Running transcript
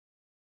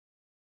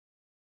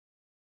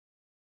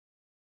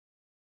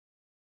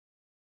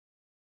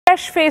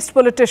Fresh-faced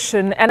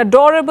politician, an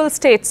adorable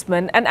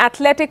statesman, an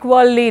athletic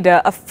world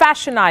leader, a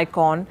fashion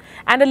icon,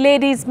 and a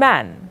ladies'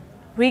 man.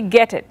 We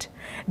get it.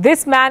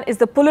 This man is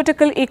the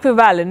political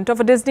equivalent of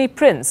a Disney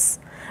prince.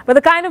 But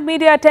the kind of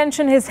media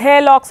attention his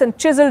hair locks and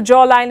chiseled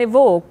jawline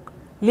evoke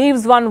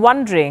leaves one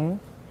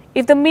wondering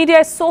if the media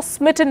is so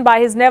smitten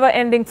by his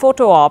never-ending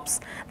photo ops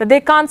that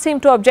they can't seem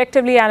to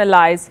objectively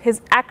analyze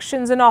his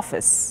actions in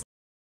office.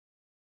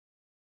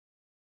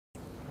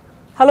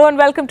 Hello and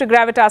welcome to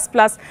Gravitas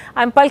Plus.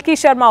 I'm Palki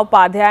Sharma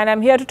Upadhyay and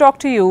I'm here to talk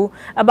to you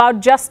about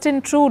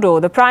Justin Trudeau,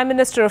 the Prime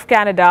Minister of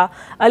Canada,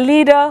 a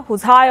leader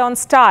who's high on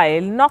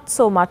style, not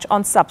so much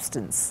on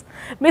substance.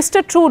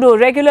 Mr. Trudeau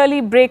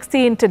regularly breaks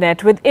the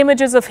internet with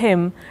images of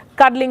him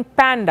cuddling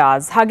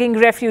pandas, hugging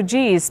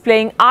refugees,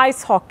 playing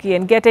ice hockey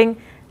and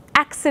getting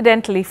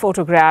accidentally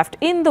photographed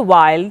in the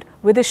wild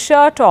with his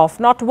shirt off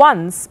not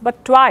once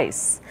but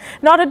twice.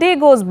 Not a day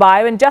goes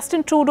by when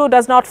Justin Trudeau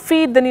does not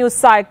feed the news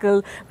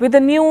cycle with a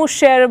new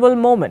shareable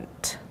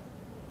moment.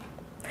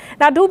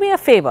 Now do me a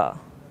favor,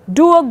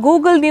 do a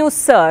Google News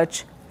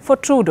search for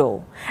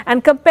Trudeau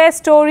and compare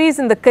stories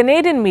in the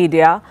Canadian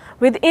media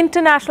with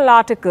international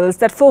articles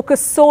that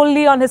focus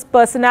solely on his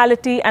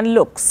personality and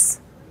looks.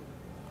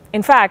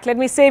 In fact, let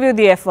me save you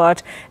the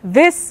effort.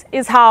 This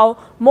is how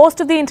most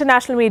of the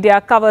international media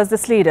covers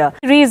this leader.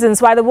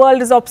 Reasons why the world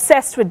is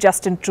obsessed with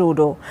Justin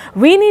Trudeau.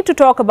 We need to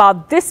talk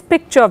about this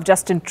picture of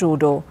Justin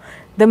Trudeau,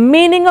 the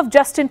meaning of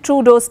Justin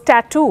Trudeau's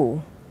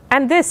tattoo,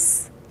 and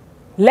this: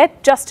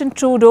 let Justin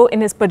Trudeau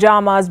in his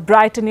pajamas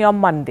brighten your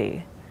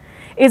Monday.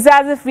 It's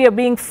as if we are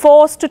being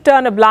forced to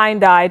turn a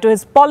blind eye to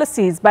his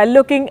policies by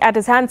looking at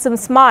his handsome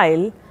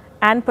smile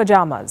and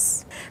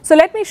pajamas. So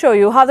let me show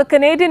you how the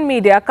Canadian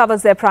media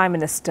covers their Prime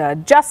Minister.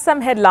 Just some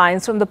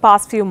headlines from the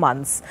past few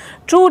months.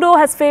 Trudeau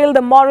has failed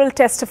the moral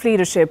test of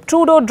leadership.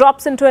 Trudeau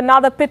drops into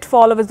another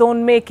pitfall of his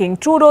own making.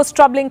 Trudeau's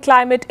troubling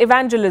climate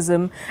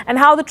evangelism and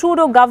how the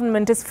Trudeau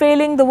government is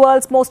failing the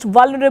world's most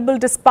vulnerable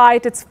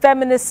despite its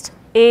feminist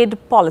aid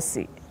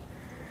policy.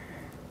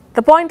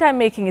 The point I'm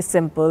making is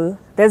simple.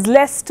 There's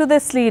less to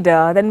this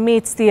leader than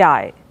meets the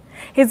eye.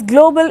 His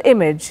global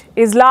image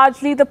is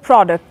largely the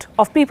product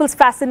of people's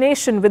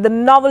fascination with the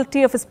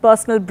novelty of his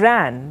personal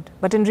brand.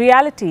 But in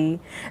reality,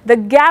 the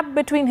gap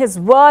between his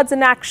words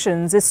and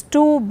actions is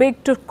too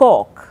big to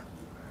cork.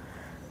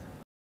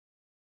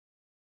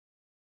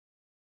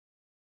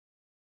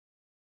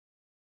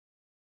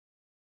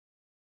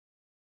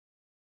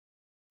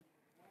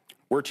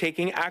 We're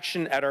taking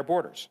action at our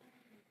borders.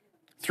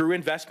 Through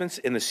investments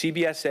in the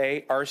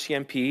CBSA,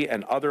 RCMP,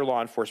 and other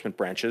law enforcement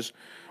branches,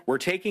 we're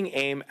taking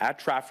aim at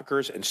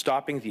traffickers and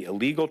stopping the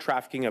illegal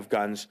trafficking of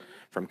guns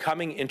from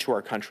coming into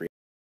our country.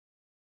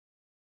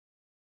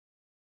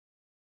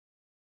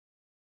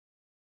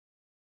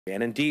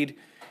 And indeed,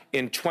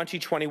 in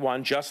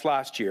 2021, just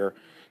last year,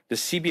 the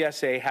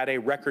CBSA had a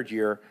record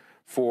year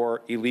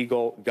for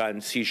illegal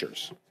gun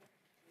seizures.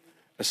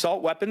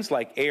 Assault weapons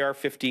like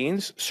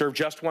AR-15s serve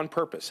just one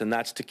purpose, and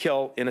that's to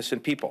kill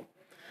innocent people.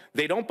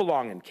 They don't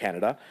belong in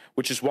Canada,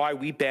 which is why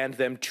we banned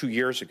them 2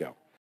 years ago.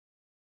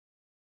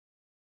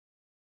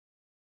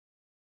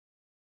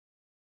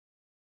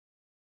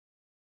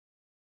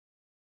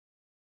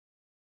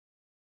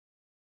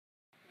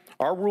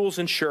 Our rules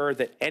ensure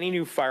that any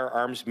new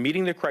firearms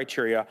meeting the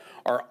criteria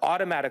are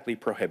automatically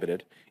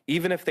prohibited,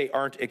 even if they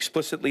aren't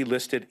explicitly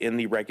listed in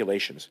the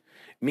regulations,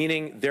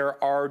 meaning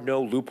there are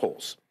no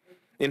loopholes.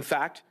 In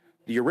fact,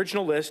 the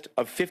original list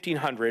of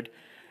 1,500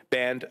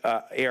 banned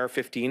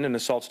AR-15 and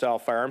assault-style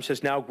firearms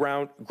has now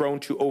grown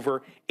to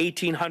over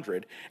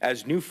 1,800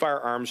 as new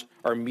firearms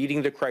are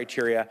meeting the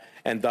criteria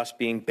and thus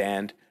being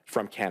banned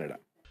from Canada.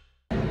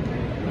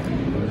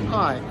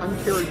 Hi,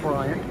 I'm Kerry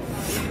Bryant.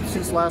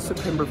 Since last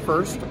September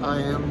 1st, I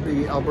am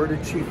the Alberta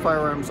Chief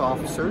Firearms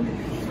Officer.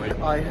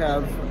 I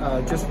have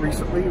just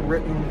recently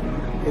written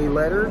a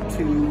letter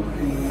to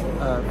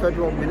the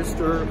Federal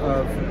Minister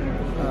of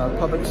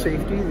Public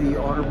Safety, the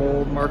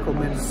Honourable Marco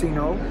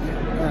Mendocino,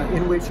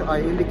 in which I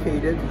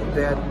indicated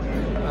that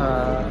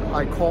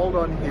I called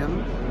on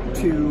him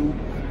to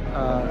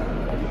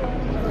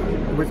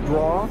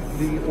withdraw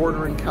the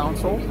order in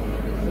council,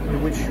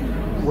 which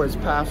was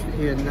passed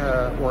in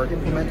or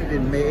implemented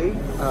in May,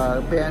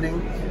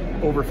 banning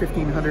over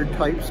 1,500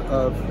 types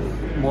of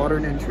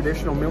modern and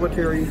traditional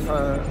military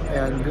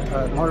and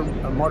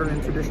modern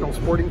and traditional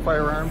sporting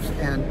firearms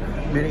and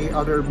many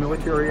other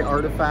military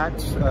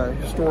artifacts,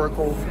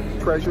 historical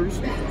treasures.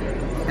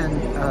 And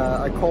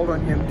I called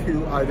on him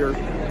to either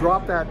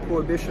drop that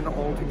prohibition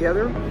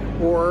altogether,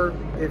 or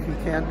if he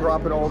can't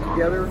drop it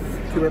altogether,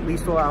 to at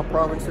least allow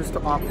provinces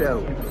to opt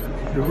out.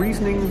 The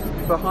reasoning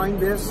behind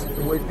this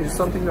is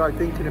something that I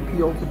think can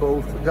appeal to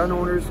both gun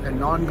owners and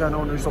non-gun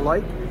owners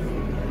alike.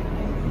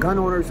 Gun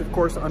owners, of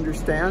course,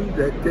 understand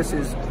that this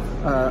is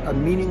a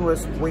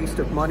meaningless waste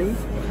of money.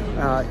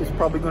 It's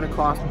probably going to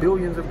cost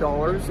billions of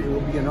dollars. It will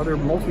be another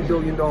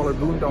multi-billion-dollar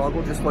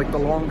boondoggle, just like the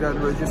long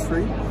gun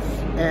registry.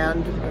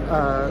 and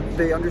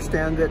they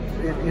understand that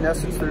in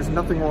essence there's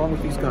nothing wrong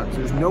with these guns.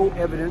 There's no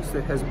evidence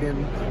that has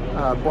been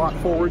brought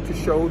forward to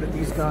show that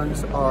these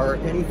guns are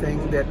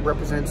anything that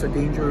represents a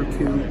danger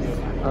to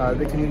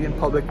the Canadian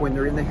public when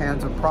they're in the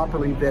hands of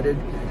properly vetted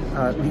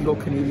legal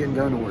Canadian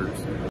gun owners.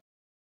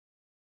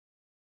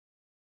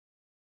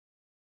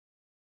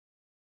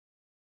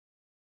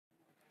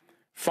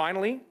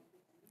 Finally,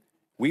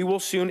 we will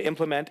soon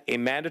implement a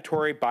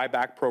mandatory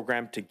buyback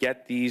program to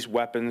get these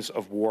weapons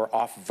of war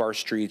off of our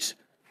streets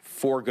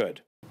for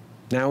good.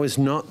 Now is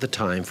not the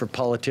time for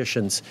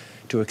politicians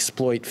to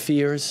exploit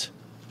fears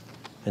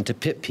and to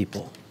pit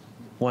people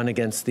one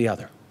against the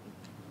other.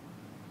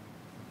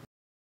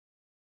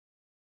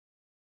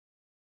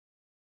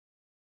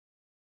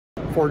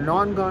 For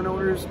non-gun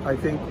owners, I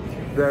think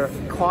the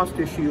cost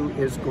issue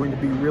is going to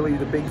be really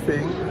the big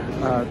thing.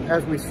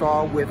 As we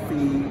saw with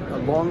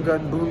the long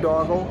gun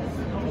boondoggle,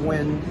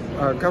 when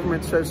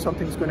government says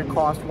something's going to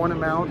cost one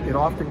amount, it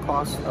often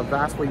costs a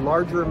vastly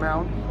larger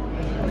amount,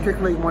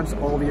 particularly once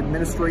all the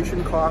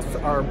administration costs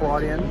are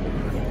brought in.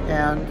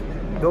 And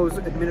those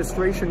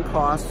administration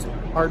costs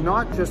are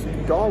not just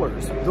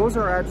dollars.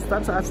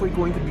 That's actually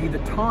going to be the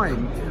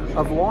time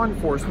of law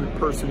enforcement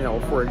personnel,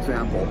 for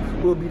example,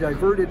 who will be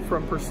diverted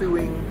from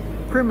pursuing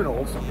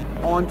criminals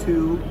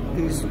onto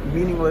these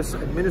meaningless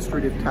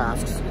administrative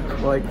tasks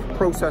like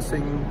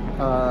processing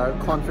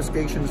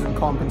confiscations and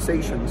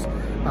compensations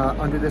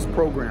under this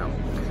program.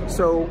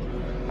 So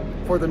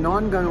for the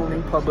non-gun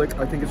owning public,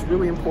 I think it's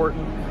really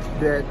important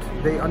that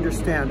they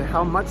understand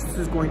how much this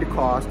is going to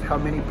cost, how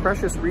many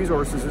precious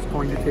resources it's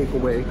going to take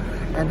away,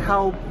 and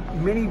how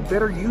many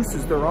better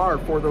uses there are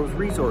for those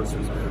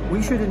resources.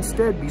 We should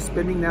instead be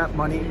spending that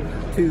money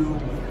to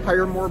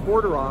hire more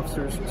border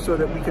officers so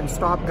that we can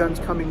stop guns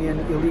coming in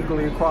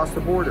illegally across the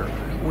border.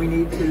 We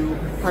need to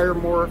hire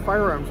more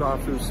firearms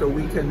officers so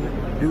we can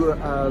do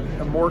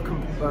a more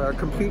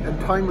complete and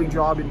timely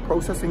job in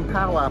processing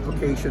PAL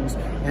applications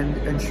and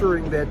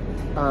ensuring that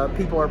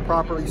people are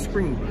properly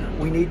screened.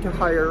 We need to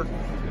hire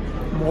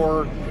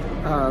more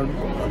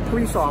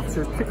police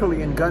officers,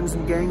 particularly in guns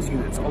and gangs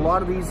units. A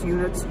lot of these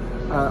units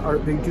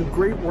they do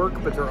great work,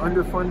 but they're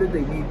underfunded.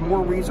 They need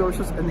more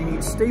resources, and they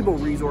need stable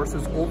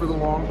resources over the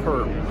long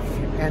term.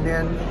 And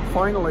then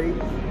finally,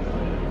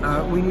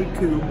 we need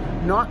to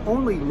not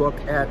only look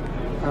at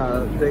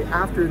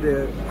after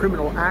the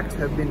criminal acts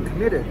have been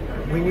committed,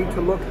 we need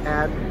to look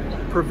at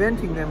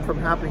preventing them from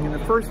happening in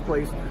the first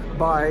place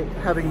by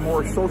having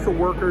more social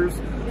workers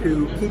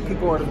to keep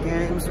people out of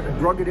gangs,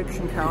 drug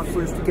addiction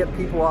counselors to get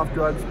people off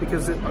drugs,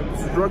 because it's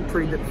a drug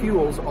trade that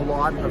fuels a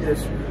lot of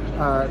this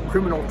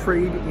criminal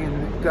trade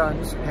in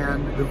guns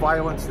and the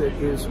violence that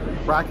is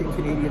racking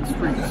Canadian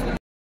streets.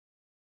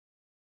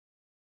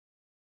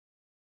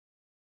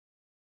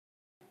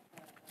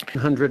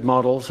 Hundred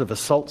models of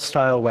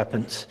assault-style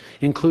weapons,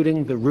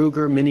 including the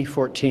Ruger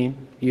Mini-14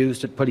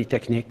 used at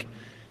Polytechnique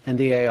and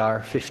the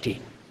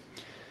AR-15.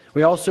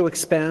 We also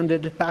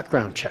expanded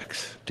background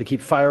checks to keep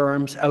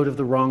firearms out of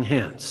the wrong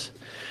hands.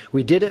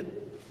 We did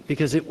it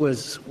because it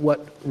was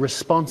what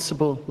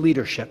responsible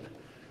leadership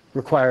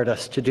required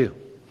us to do.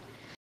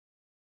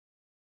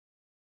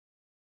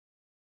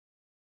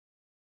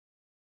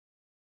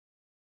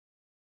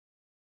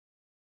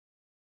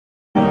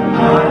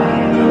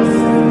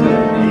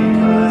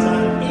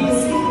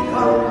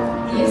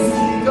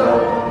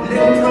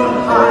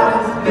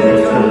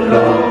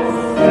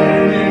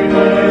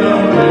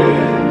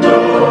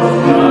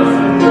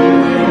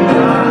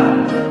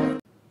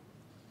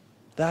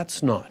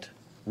 That's not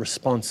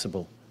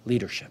responsible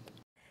leadership.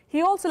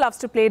 He also loves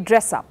to play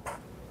dress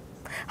up.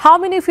 How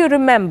many of you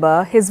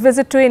remember his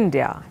visit to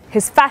India?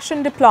 His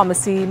fashion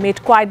diplomacy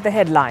made quite the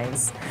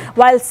headlines.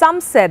 While some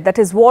said that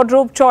his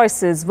wardrobe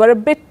choices were a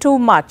bit too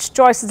much,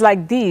 choices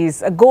like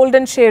these, a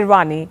golden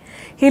sherwani,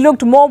 he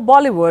looked more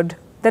Bollywood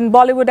than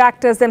Bollywood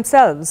actors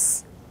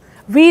themselves.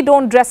 We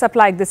don't dress up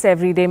like this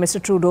every day,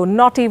 Mr. Trudeau,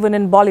 not even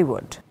in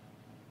Bollywood.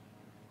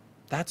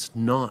 That's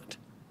not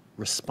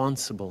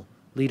responsible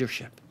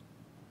leadership.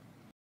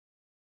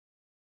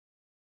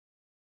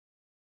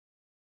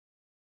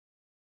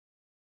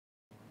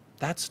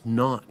 That's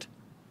not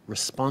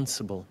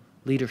responsible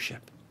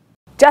leadership.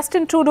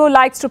 Justin Trudeau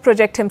likes to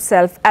project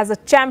himself as a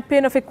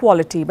champion of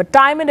equality, but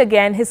time and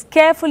again his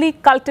carefully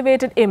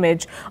cultivated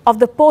image of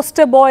the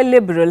poster boy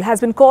liberal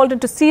has been called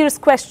into serious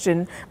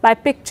question by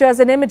pictures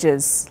and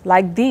images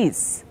like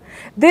these.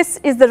 This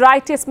is the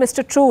righteous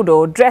Mr.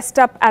 Trudeau dressed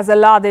up as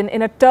Aladdin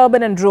in a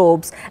turban and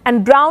robes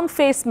and brown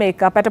face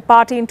makeup at a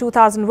party in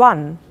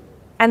 2001.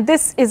 And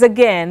this is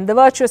again the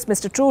virtuous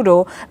Mr.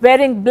 Trudeau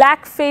wearing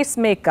black face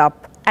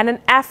makeup and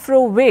an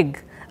afro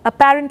wig,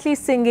 apparently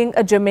singing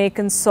a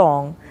Jamaican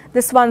song.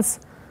 This one's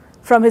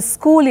from his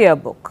school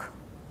yearbook.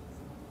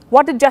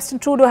 What did Justin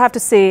Trudeau have to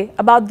say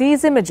about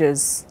these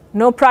images?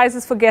 No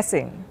prizes for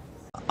guessing.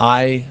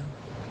 I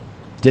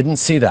didn't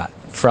see that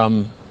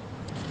from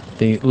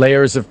the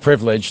layers of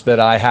privilege that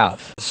I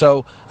have.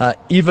 So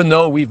even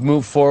though we've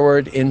moved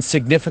forward in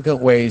significant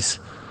ways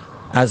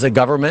as a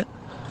government,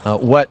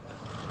 what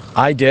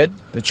I did,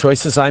 the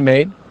choices I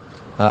made,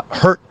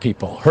 hurt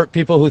people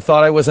who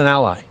thought I was an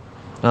ally.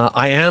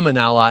 I am an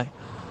ally,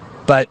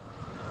 but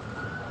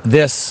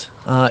this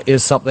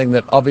is something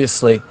that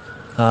obviously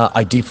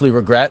I deeply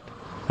regret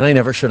and I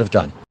never should have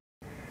done.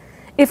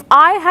 If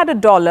I had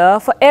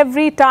 $1 for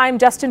every time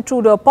Justin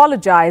Trudeau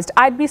apologized,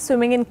 I'd be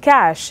swimming in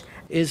cash.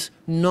 Is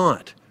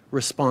not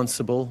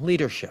responsible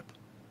leadership.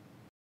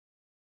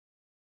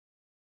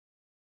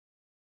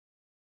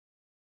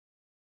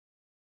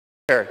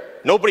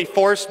 Nobody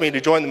forced me to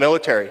join the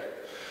military.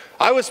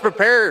 I was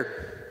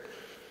prepared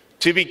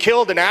to be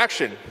killed in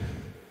action.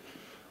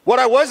 What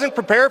I wasn't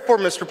prepared for,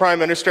 Mr. Prime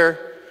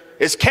Minister,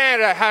 is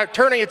Canada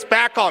turning its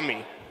back on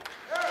me.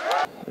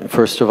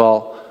 First of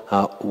all,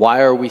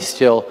 why are we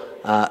still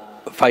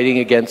fighting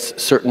against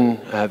certain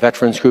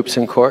veterans groups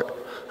in court?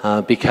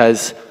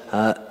 Because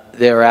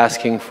they're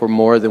asking for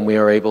more than we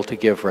are able to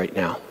give right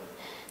now.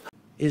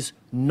 Is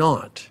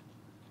not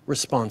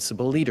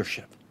responsible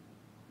leadership.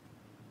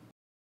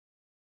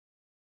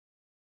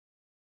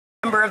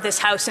 Member of this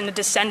House and a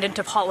descendant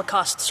of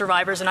Holocaust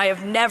survivors, and I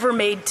have never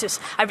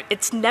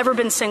it's never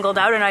been singled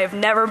out, and I have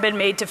never been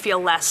made to feel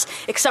less,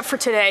 except for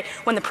today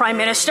when the Prime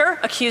Minister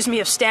accused me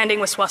of standing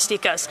with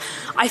swastikas.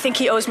 I think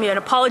he owes me an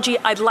apology.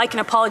 I'd like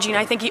an apology, and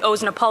I think he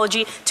owes an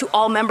apology to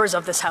all members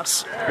of this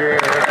House.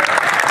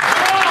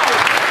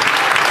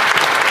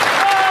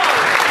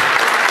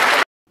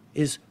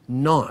 Is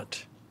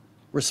not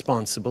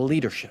responsible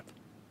leadership.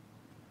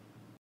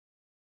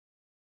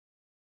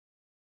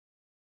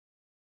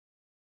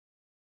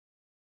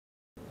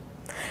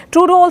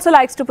 Trudeau also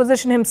likes to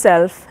position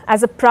himself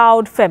as a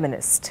proud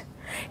feminist.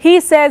 He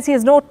says he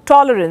has no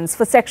tolerance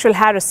for sexual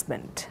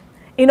harassment.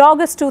 In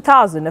August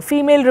 2000, a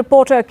female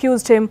reporter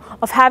accused him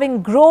of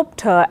having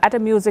groped her at a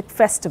music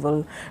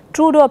festival.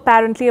 Trudeau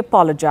apparently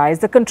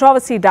apologized. The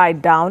controversy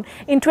died down.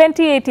 In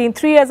 2018,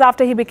 3 years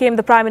after he became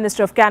the Prime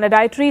Minister of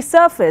Canada, it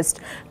resurfaced.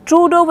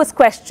 Trudeau was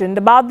questioned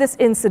about this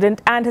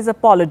incident and his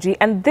apology,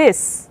 and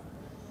this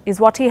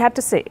is what he had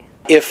to say.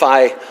 If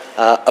I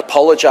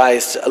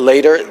apologized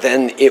later,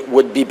 then it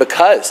would be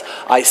because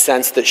I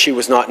sensed that she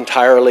was not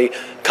entirely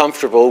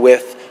comfortable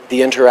with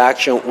the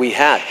interaction we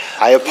had.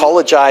 I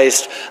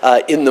apologized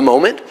in the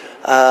moment.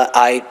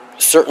 I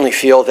certainly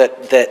feel that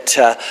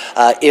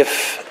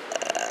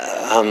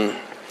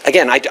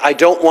again, I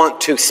don't want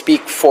to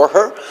speak for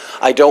her.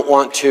 I don't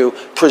want to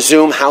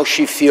presume how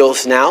she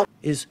feels now.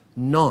 Is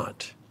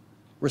not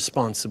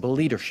responsible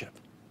leadership.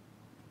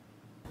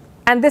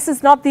 And this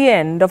is not the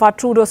end of our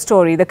Trudeau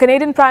story. The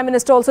Canadian Prime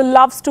Minister also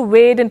loves to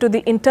wade into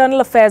the internal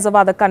affairs of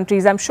other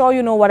countries. I'm sure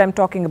you know what I'm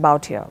talking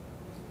about here.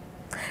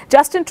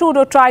 Justin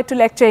Trudeau tried to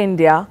lecture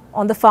India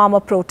on the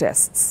farmer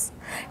protests.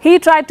 He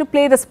tried to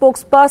play the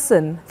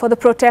spokesperson for the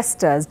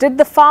protesters. Did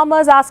the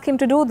farmers ask him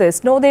to do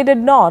this? No, they did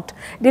not.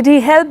 Did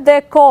he help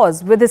their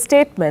cause with his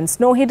statements?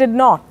 No, he did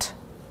not.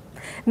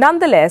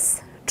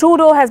 Nonetheless,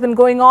 Trudeau has been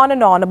going on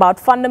and on about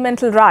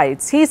fundamental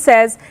rights. He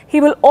says he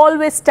will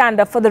always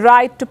stand up for the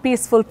right to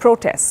peaceful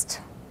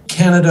protest.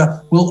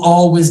 Canada will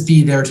always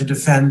be there to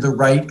defend the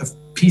right of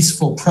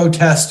peaceful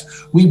protest.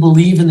 We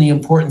believe in the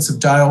importance of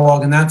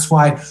dialogue, and that's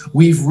why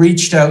we've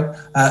reached out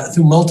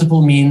through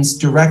multiple means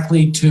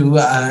directly to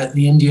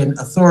the Indian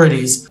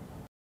authorities.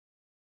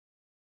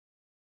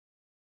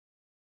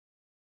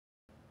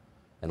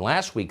 And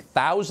last week,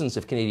 thousands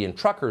of Canadian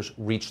truckers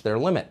reached their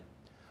limit.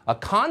 A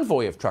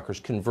convoy of truckers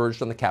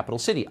converged on the capital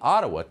city,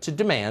 Ottawa, to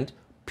demand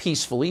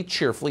peacefully,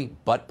 cheerfully,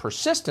 but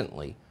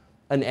persistently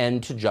an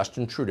end to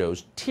Justin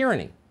Trudeau's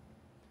tyranny.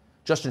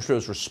 Justin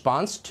Trudeau's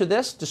response to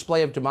this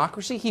display of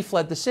democracy, he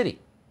fled the city.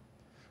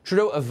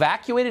 Trudeau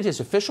evacuated his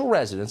official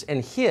residence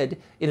and hid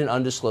in an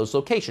undisclosed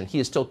location. He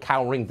is still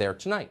cowering there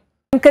tonight.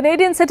 When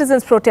Canadian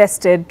citizens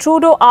protested,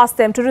 Trudeau asked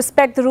them to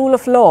respect the rule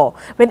of law.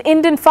 When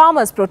Indian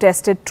farmers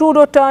protested,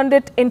 Trudeau turned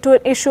it into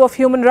an issue of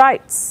human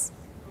rights.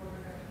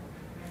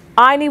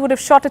 Irony would have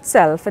shot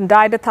itself and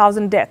died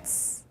 1,000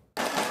 deaths.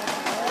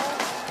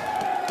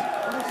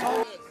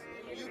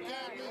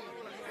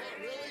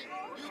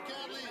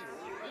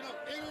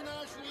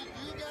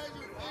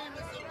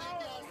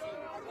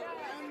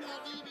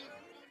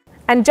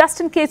 And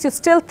just in case you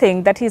still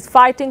think that he's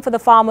fighting for the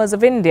farmers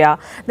of India,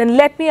 then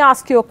let me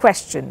ask you a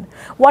question.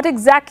 What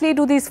exactly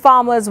do these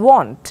farmers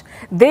want?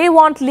 They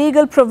want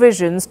legal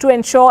provisions to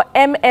ensure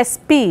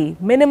MSP,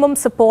 minimum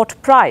support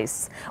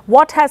price.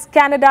 What has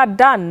Canada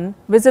done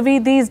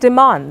vis-a-vis these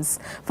demands?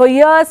 For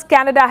years,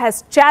 Canada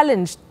has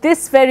challenged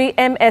this very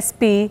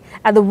MSP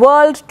at the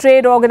World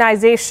Trade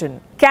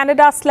Organization.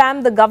 Canada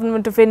slammed the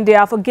government of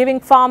India for giving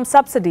farm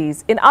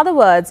subsidies. In other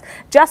words,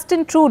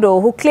 Justin Trudeau,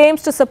 who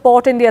claims to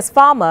support India's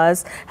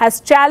farmers, has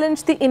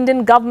challenged the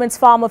Indian government's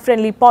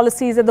farmer-friendly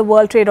policies at the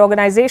World Trade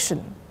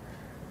Organization.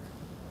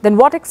 Then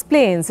what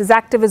explains his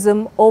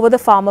activism over the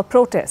farmer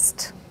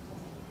protest?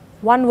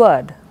 One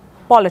word: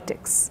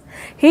 politics.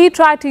 He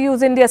tried to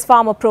use India's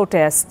farmer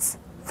protests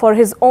for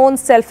his own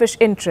selfish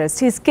interests.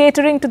 He's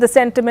catering to the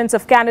sentiments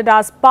of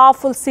Canada's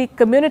powerful Sikh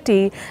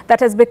community that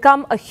has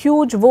become a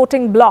huge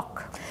voting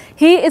bloc.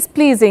 He is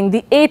pleasing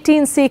the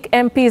 18 Sikh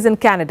MPs in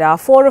Canada,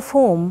 4 of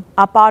whom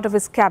are part of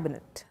his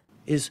cabinet.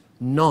 Is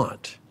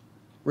not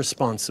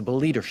responsible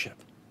leadership.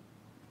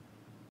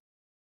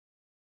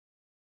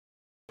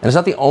 And it's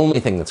not the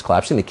only thing that's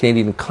collapsing. The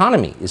Canadian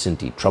economy is in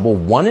deep trouble.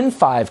 1 in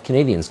 5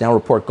 Canadians now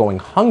report going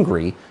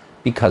hungry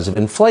because of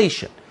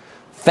inflation.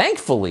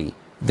 Thankfully,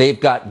 they've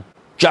got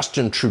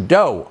Justin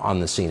Trudeau on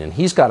the scene, and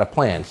he's got a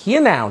plan. He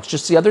announced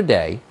just the other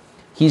day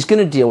he's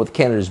going to deal with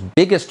Canada's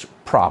biggest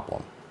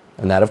problem,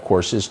 and that, of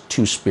course, is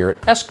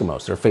Two-Spirit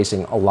Eskimos. They're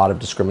facing a lot of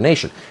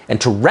discrimination.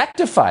 And to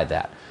rectify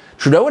that,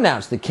 Trudeau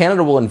announced that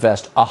Canada will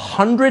invest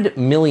 $100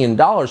 million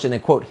in a,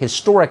 quote,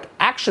 historic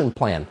action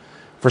plan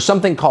for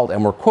something called,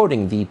 and we're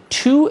quoting, the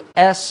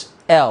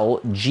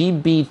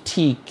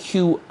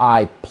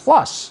 2SLGBTQI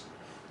plus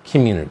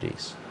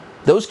communities.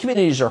 Those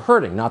communities are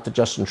hurting, not that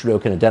Justin Trudeau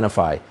can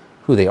identify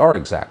who they are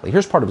exactly.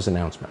 Here's part of his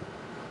announcement.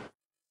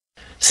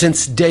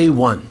 Since day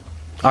one,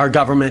 our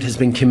government has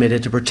been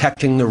committed to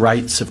protecting the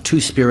rights of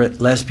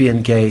two-spirit,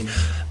 lesbian, gay,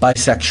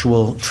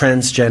 bisexual,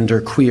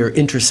 transgender, queer,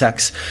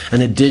 intersex,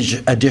 and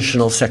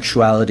additional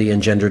sexuality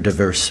and gender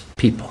diverse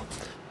people.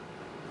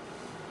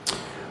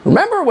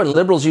 Remember when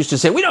liberals used to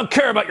say, we don't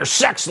care about your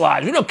sex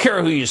lives, we don't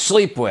care who you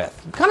sleep with?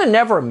 You kind of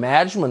never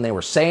imagined when they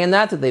were saying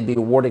that they'd be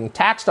awarding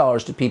tax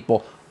dollars to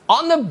people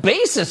on the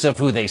basis of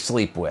who they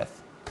sleep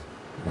with.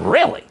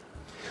 Really?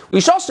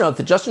 We should also note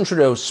that Justin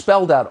Trudeau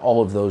spelled out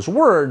all of those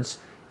words.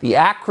 The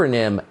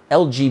acronym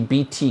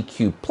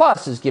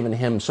LGBTQ+ has given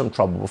him some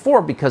trouble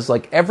before because,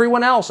 like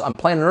everyone else on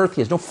planet Earth,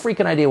 he has no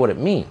freaking idea what it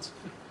means.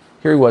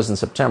 Here he was in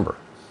September.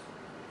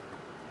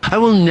 I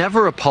will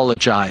never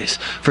apologize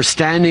for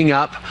standing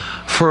up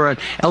for an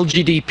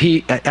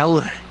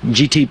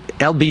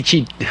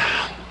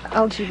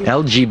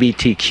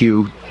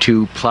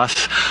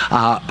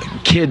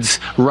LGBTQ2+ kids'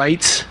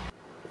 rights.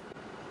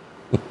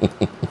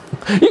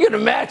 You can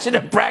imagine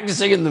him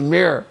practicing in the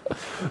mirror.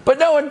 But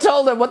no one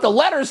told him what the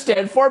letters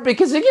stand for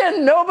because,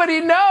 again,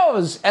 nobody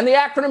knows. And the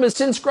acronym has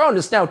since grown.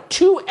 It's now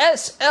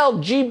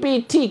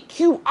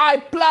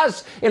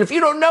 2SLGBTQI+. And if you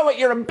don't know it,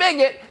 you're a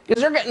bigot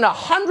because they're getting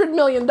 $100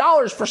 million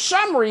for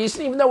some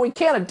reason, even though we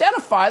can't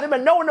identify them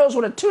and no one knows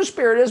what a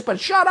two-spirit is, but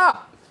shut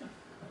up.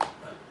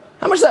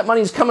 How much of that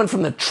money is coming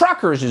from the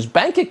truckers whose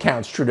bank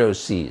accounts Trudeau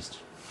seized?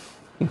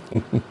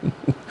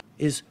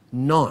 Is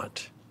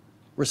not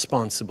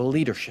responsible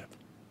leadership.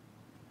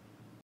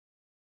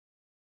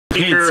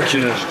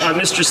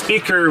 Mr.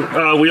 Speaker,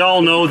 we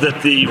all know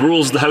that the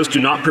rules of the House do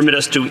not permit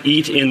us to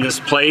eat in this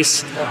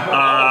place.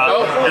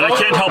 And I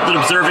can't help but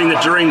observing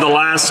that during the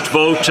last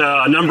vote,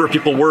 a number of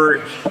people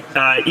were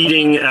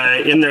eating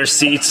in their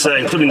seats,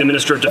 including the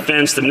Minister of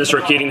Defence, the Minister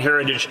of Canadian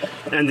Heritage,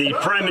 and the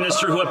Prime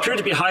Minister, who appeared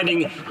to be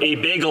hiding a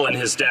bagel in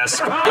his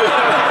desk.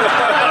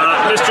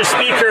 Mr.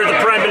 Speaker, the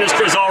Prime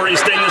Minister has already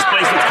stained this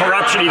place with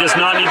corruption. He does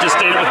not need to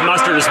stain it with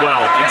mustard as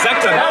well.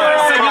 Exactly.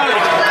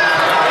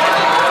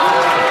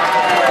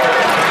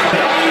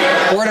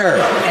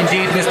 Order.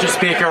 Indeed, Mr.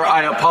 Speaker,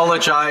 I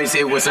apologize.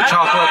 It was a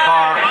chocolate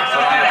bar,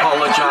 but I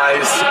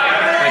apologize.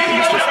 Thank you,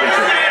 Mr.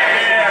 Speaker.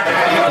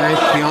 Thank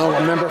the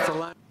honourable member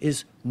for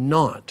is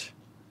not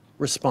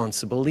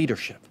responsible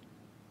leadership.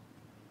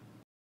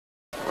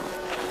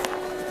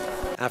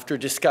 After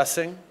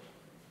discussing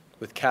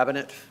with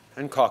Cabinet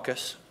and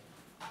caucus,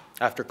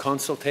 after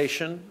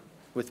consultation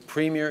with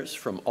premiers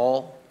from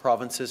all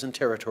provinces and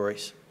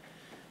territories,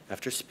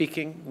 after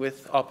speaking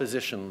with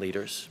opposition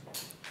leaders,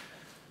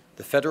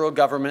 the federal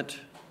government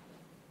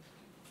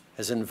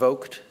has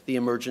invoked the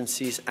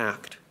Emergencies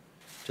Act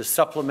to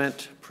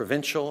supplement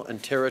provincial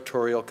and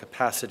territorial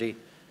capacity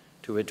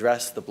to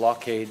address the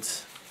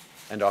blockades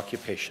and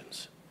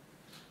occupations.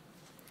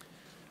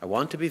 I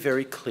want to be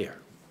very clear.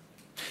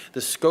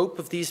 The scope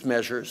of these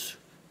measures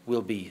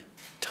will be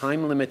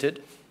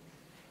time-limited,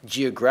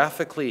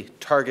 geographically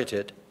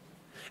targeted,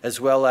 as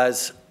well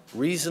as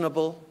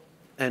reasonable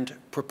and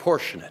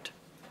proportionate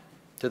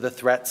to the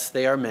threats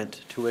they are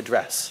meant to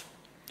address.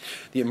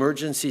 The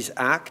Emergencies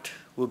Act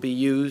will be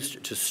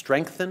used to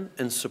strengthen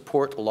and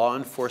support law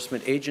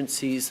enforcement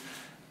agencies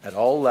at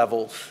all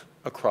levels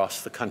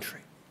across the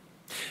country.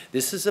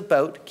 This is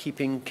about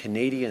keeping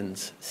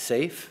Canadians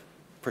safe,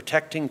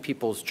 protecting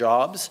people's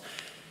jobs,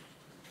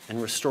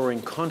 and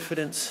restoring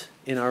confidence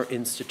in our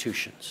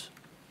institutions.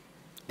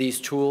 These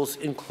tools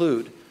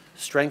include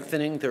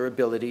strengthening their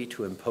ability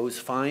to impose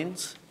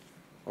fines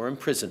or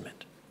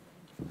imprisonment.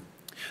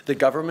 The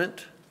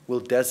government will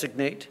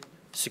designate,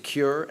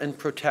 secure, and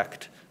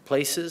protect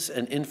places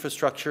and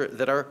infrastructure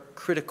that are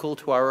critical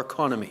to our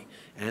economy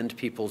and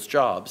people's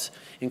jobs,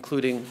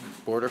 including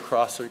border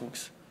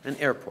crossings and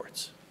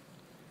airports.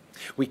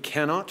 We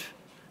cannot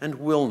and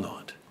will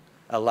not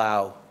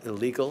allow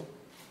illegal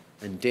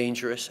and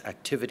dangerous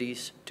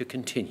activities to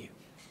continue.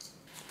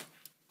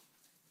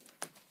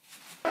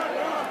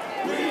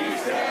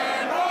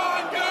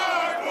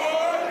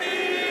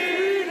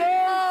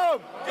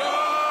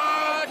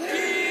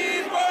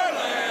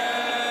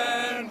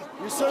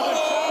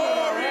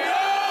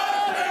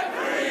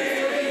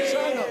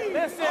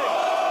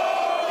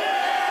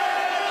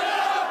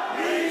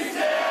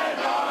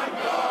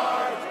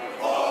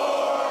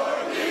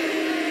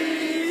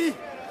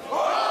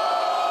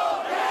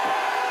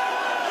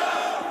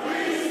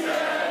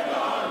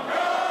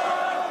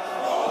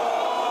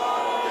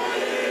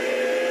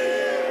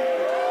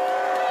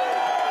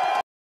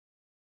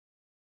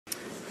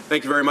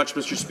 Thank you very much,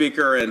 Mr.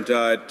 Speaker, and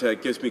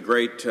it gives me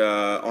great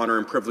honour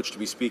and privilege to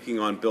be speaking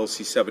on Bill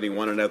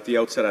C-71. And at the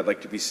outset, I'd like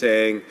to be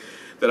saying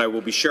that I will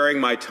be sharing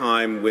my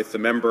time with the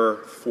member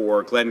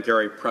for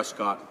Glengarry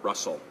Prescott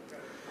Russell.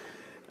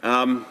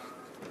 Mr.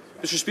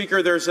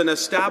 Speaker, there's an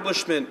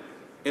establishment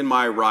in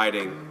my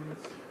riding,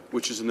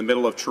 which is in the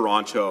middle of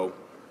Toronto,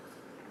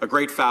 a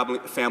great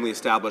family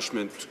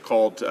establishment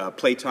called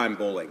Playtime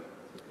Bowling.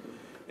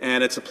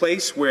 And it's a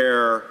place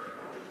where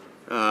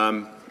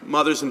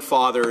mothers and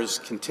fathers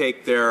can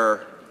take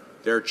their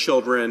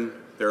children,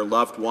 their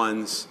loved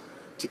ones,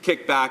 to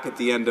kick back at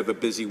the end of a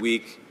busy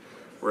week,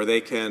 where they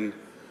can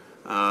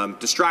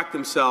distract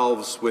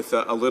themselves with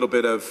a little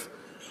bit of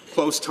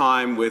close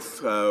time with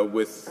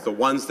the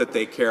ones that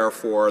they care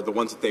for, the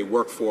ones that they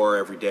work for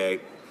every day.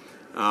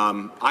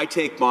 I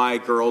take my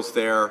girls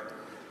there,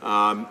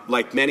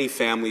 like many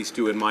families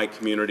do in my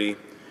community.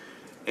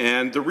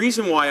 And the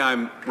reason why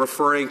I'm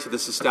referring to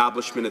this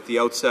establishment at the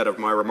outset of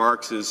my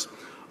remarks is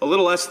a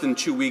little less than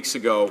 2 weeks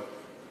ago,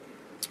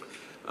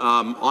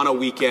 on a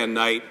weekend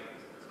night,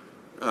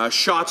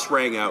 shots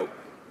rang out.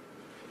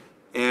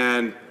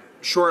 And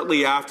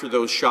shortly after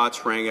those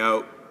shots rang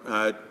out,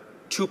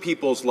 2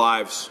 people's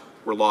lives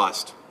were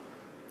lost.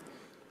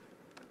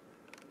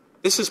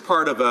 This is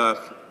part of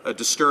a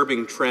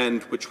disturbing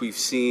trend which we've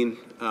seen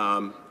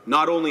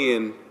not only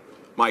in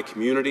my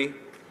community,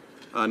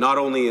 not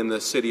only in the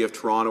City of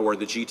Toronto or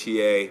the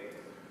GTA,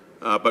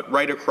 but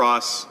right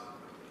across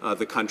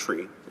the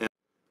country.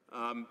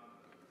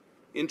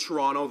 In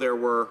Toronto, there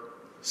were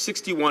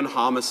 61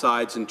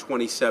 homicides in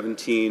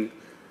 2017,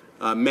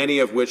 many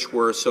of which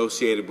were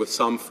associated with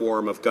some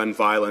form of gun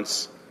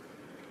violence.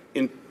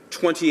 In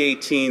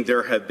 2018,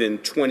 there have been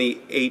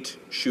 28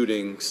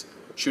 shooting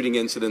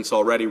incidents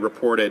already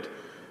reported.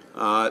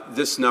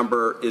 This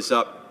number is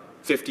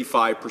up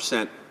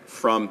 55%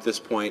 from this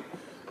point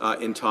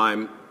in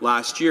time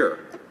last year.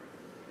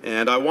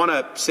 And I want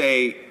to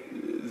say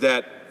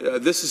that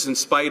this is in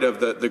spite of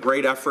the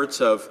great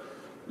efforts of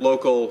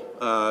local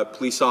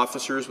police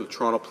officers with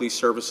Toronto Police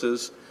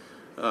Services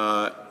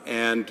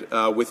and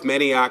with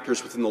many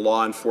actors within the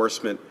law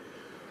enforcement.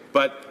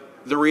 But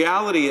the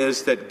reality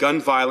is that gun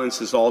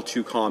violence is all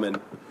too common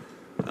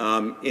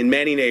in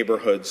many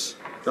neighbourhoods,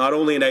 not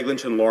only in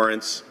Eglinton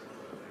Lawrence,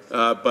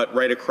 but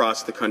right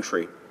across the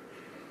country.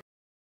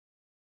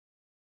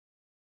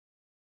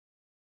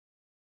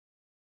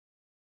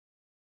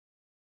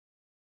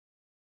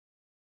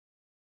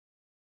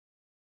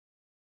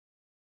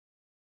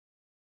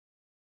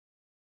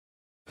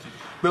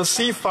 Bill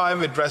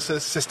C-5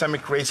 addresses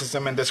systemic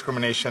racism and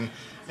discrimination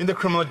in the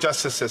criminal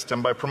justice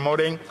system by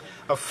promoting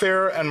a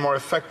fairer and more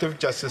effective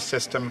justice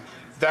system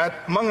that,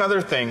 among other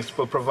things,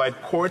 will provide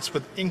courts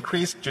with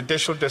increased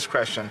judicial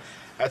discretion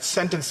at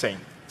sentencing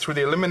through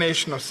the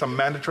elimination of some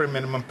mandatory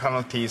minimum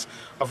penalties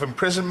of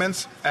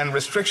imprisonments and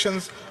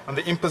restrictions on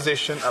the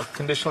imposition of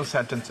conditional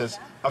sentences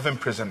of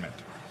imprisonment.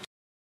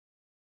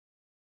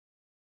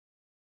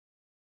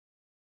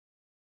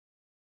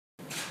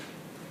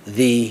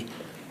 The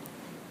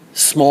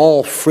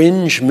small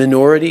fringe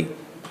minority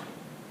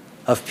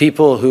of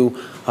people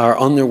who are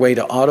on their way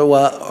to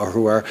Ottawa or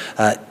who are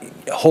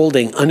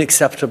holding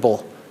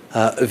unacceptable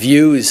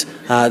views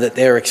that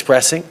they're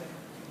expressing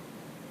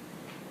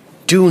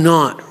do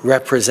not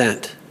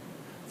represent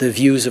the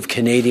views of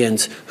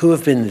Canadians who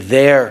have been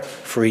there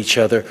for each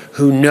other,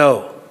 who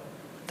know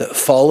that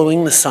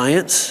following the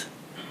science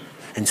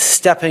and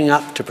stepping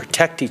up to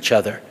protect each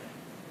other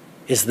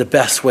is the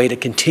best way to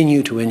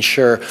continue to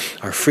ensure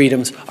our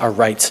freedoms, our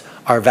rights,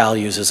 our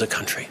values as a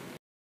country.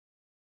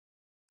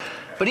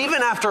 But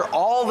even after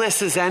all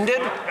this is ended,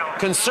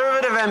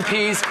 Conservative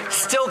MPs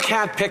still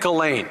can't pick a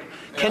lane.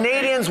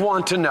 Canadians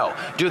want to know,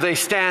 do they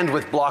stand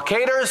with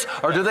blockaders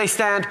or do they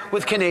stand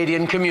with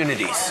Canadian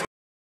communities?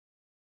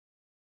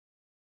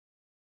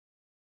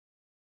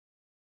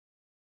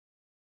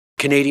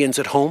 Canadians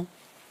at home,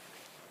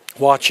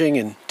 watching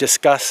in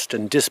disgust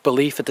and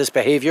disbelief at this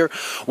behaviour,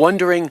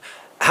 wondering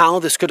how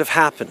this could have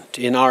happened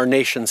in our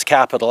nation's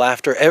capital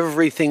after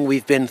everything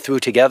we've been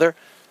through together.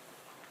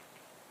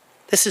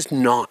 This is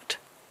not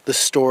the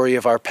story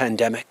of our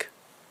pandemic,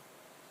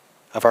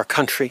 of our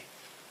country,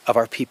 of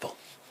our people.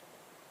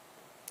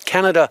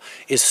 Canada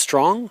is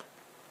strong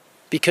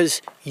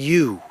because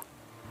you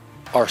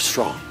are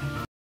strong.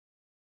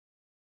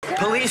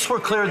 Police were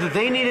clear that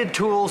they needed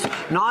tools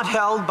not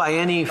held by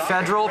any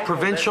federal,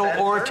 provincial,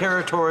 or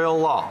territorial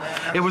law.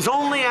 It was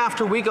only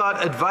after we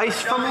got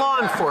advice from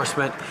law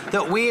enforcement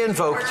that we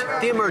invoked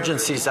the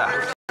Emergencies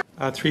Act.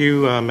 Through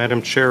you,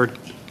 Madam Chair,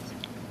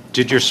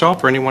 did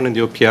yourself or anyone in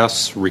the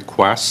OPS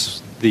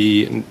request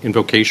the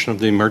invocation of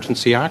the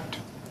Emergency Act?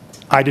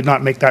 I did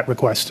not make that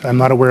request. I'm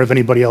not aware of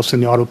anybody else in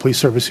the Ottawa Police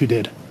Service who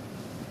did.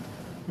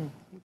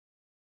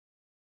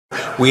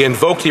 We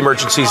invoked the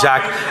Emergencies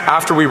Act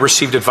after we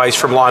received advice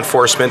from law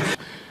enforcement.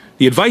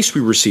 The advice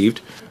we received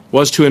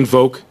was to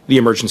invoke the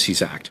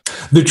Emergencies Act.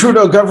 The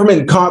Trudeau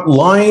government caught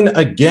lying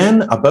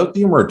again about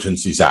the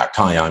Emergencies Act.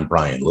 Hi, I'm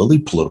Brian Lilly,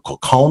 political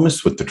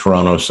columnist with the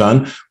Toronto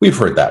Sun. We've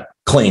heard that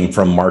claim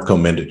from Marco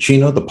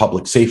Mendicino, the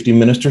public safety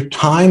minister,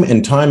 time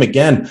and time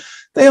again.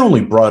 They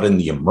only brought in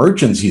the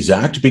Emergencies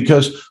Act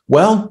because,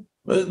 well,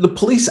 the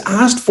police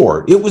asked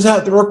for it. It was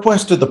at the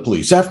request of the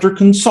police after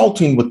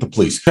consulting with the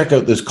police. Check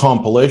out this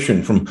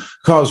compilation from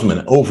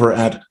Cosman over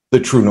at the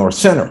True North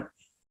Centre.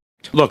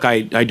 Look,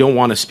 I don't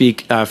want to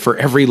speak for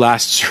every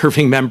last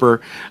serving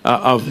member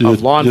of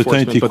law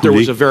enforcement, but there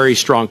was a very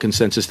strong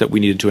consensus that we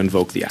needed to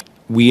invoke the act.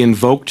 We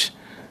invoked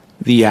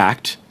the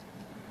act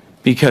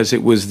because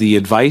it was the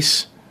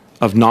advice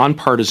of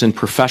nonpartisan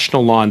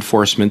professional law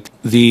enforcement.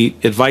 The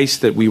advice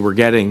that we were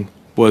getting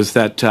was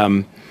that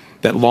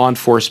that law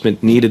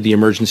enforcement needed the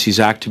Emergencies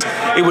Act.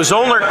 It was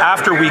only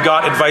after we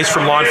got advice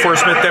from law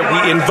enforcement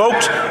that we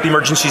invoked the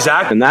Emergencies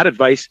Act. And that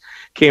advice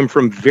came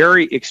from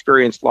very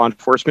experienced law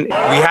enforcement. We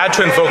had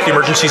to invoke the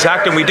Emergencies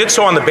Act, and we did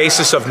so on the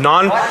basis of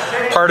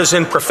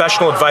nonpartisan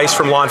professional advice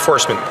from law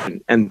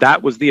enforcement. And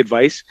that was the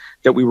advice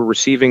that we were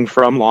receiving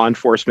from law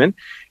enforcement,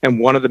 and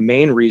one of the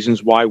main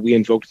reasons why we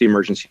invoked the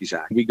Emergencies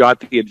Act. We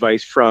got the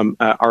advice from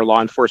our law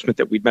enforcement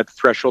that we'd met the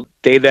threshold.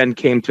 They then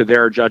came to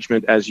their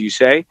judgment, as you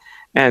say,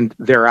 and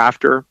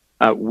thereafter,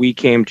 we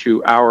came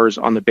to ours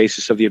on the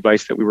basis of the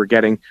advice that we were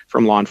getting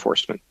from law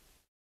enforcement.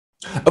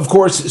 Of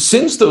course,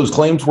 since those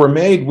claims were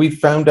made, we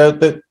found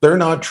out that they're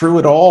not true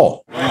at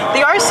all.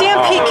 The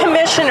RCMP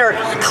commissioner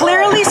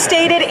clearly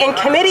stated in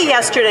committee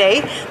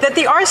yesterday that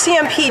the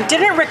RCMP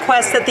didn't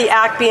request that the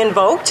act be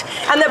invoked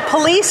and that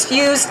police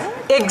used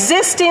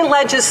existing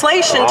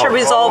legislation to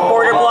resolve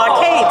border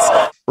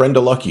blockades. Brenda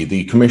Lucki,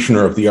 the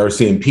commissioner of the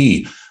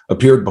RCMP,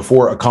 appeared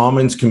before a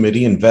Commons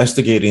committee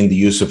investigating the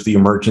use of the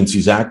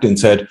Emergencies Act and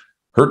said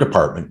her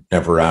department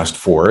never asked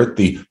for it.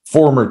 The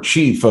former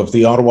chief of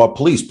the Ottawa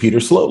Police, Peter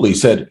Slowly,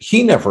 said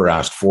he never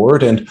asked for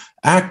it. And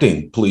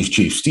acting police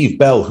chief Steve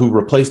Bell, who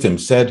replaced him,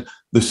 said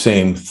the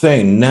same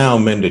thing. Now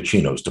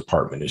Mendicino's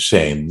department is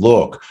saying,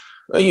 look,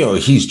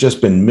 he's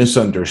just been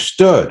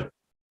misunderstood.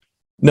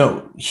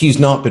 No, he's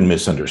not been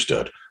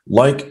misunderstood.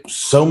 Like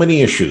so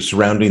many issues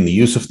surrounding the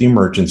use of the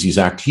Emergencies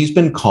Act, he's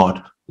been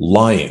caught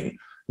lying.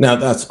 Now,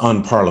 that's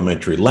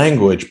unparliamentary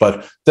language,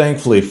 but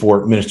thankfully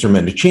for Minister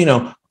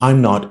Mendicino,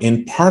 I'm not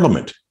in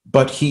Parliament.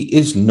 But he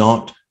is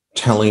not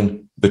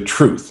telling the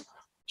truth.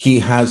 He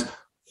has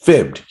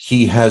fibbed.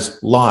 He has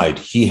lied.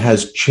 He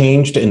has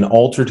changed and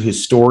altered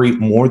his story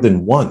more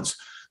than once.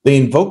 They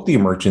invoked the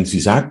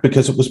Emergencies Act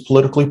because it was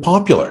politically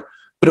popular,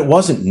 but it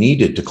wasn't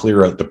needed to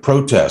clear out the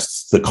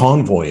protests, the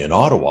convoy in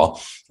Ottawa.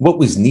 What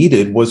was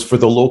needed was for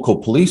the local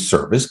police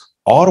service,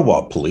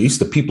 Ottawa Police,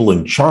 the people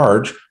in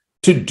charge,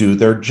 to do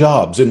their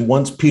jobs. And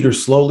once Peter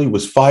Slowly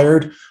was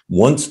fired,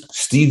 once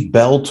Steve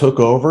Bell took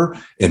over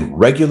and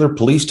regular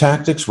police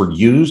tactics were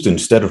used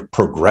instead of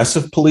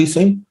progressive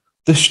policing,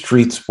 the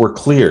streets were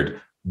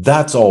cleared.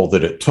 That's all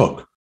that it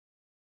took.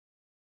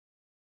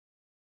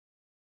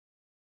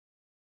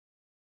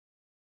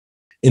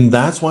 And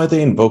that's why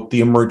they invoked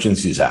the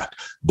Emergencies Act.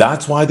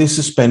 That's why they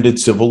suspended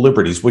civil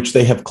liberties, which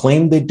they have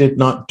claimed they did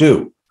not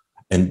do.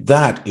 And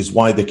that is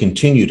why they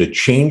continue to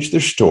change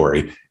their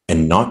story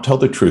and not tell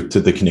the truth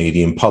to the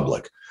Canadian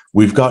public.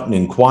 We've got an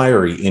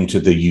inquiry into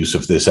the use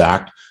of this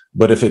act,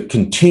 but if it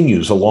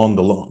continues along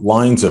the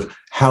lines of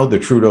how the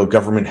Trudeau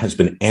government has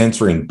been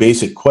answering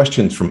basic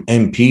questions from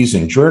MPs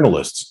and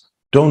journalists,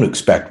 don't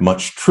expect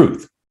much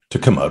truth to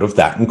come out of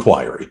that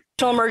inquiry.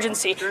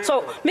 Emergency.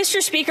 So,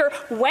 Mr. Speaker,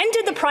 when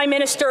did the Prime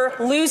Minister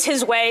lose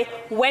his way?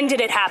 When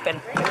did it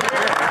happen?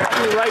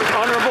 You're right,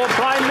 Honourable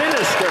Prime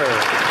Minister.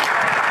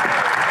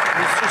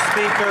 Mr.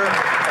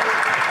 Speaker,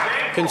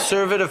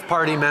 Conservative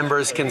Party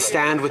members can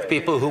stand with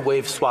people who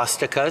wave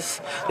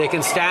swastikas. They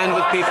can stand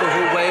with people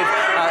who wave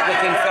the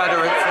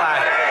Confederate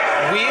flag.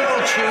 We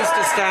will choose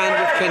to stand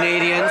with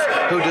Canadians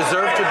who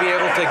deserve to be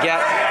able to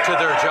get to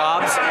their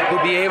jobs, who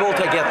be able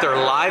to get their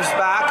lives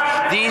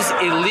back. These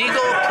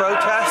illegal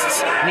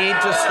protests need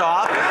to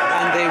stop,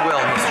 and they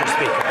will, Mr.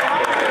 Speaker.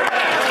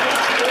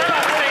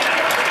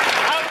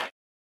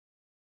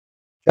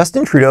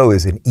 Justin Trudeau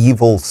is an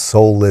evil,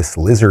 soulless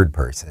lizard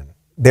person.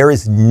 There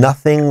is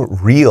nothing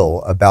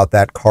real about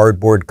that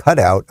cardboard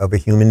cutout of a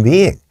human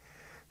being.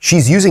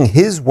 She's using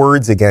his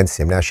words against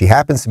him. Now, she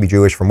happens to be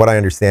Jewish. From what I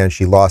understand,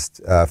 she lost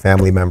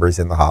family members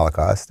in the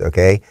Holocaust,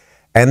 okay?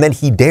 And then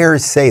he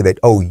dares say that,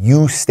 oh,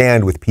 you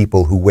stand with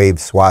people who wave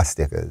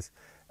swastikas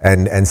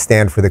and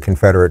stand for the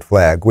Confederate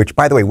flag, which,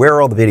 by the way, where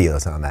are all the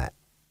videos on that?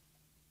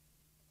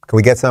 Can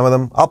we get some of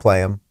them? I'll play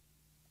them.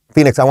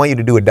 Phoenix, I want you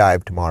to do a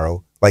dive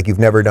tomorrow like you've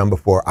never done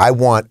before. I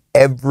want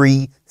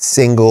every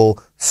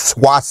single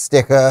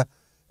swastika,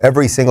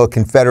 every single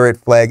Confederate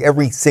flag,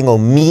 every single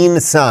mean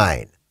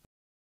sign.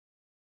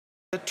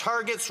 It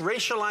targets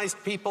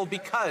racialized people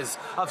because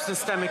of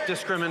systemic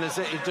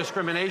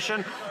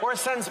discrimination or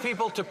sends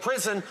people to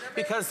prison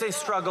because they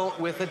struggle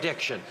with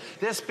addiction.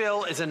 This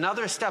bill is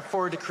another step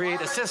forward to create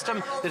a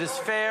system that is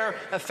fair,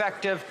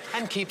 effective,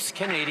 and keeps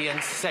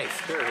Canadians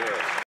safe.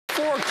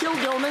 For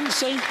Kildonan,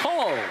 St.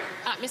 Paul.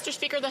 Mr.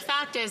 Speaker, the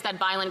fact is that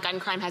violent gun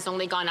crime has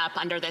only gone up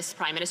under this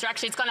Prime Minister.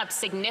 Actually, it's gone up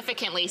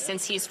significantly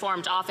since he's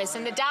formed office,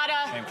 and the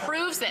data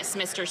proves this,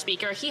 Mr.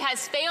 Speaker. He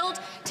has failed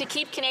to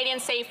keep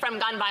Canadians safe from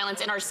gun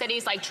violence in our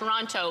cities like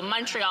Toronto,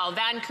 Montreal,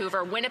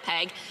 Vancouver,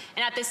 Winnipeg,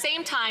 and at the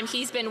same time,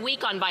 he's been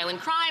weak on violent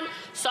crime,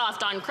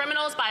 soft on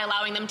criminals by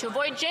allowing them to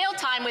avoid jail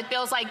time with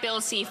bills like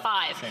Bill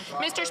C-5.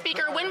 Mr.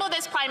 Speaker, when will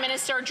this Prime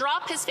Minister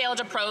drop his failed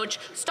approach,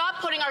 stop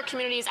putting our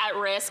communities at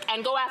risk,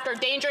 and go after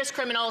dangerous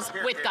criminals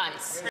with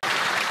guns?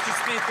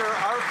 Mr. Speaker,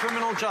 our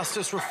criminal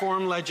justice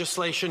reform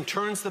legislation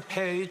turns the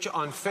page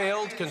on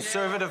failed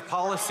conservative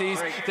policies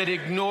that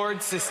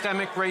ignored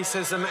systemic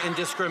racism and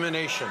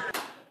discrimination.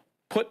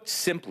 Put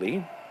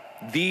simply,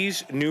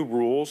 these new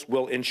rules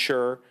will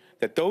ensure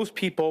that those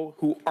people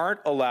who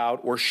aren't allowed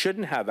or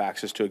shouldn't have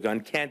access to a gun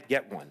can't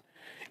get one,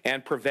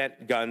 and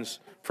prevent guns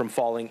from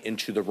falling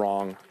into the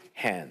wrong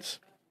hands.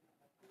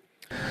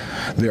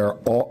 There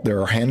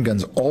are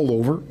handguns all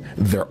over,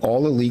 they're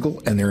all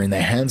illegal, and they're in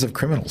the hands of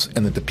criminals.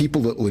 And that the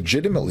people that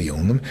legitimately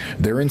own them,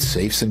 they're in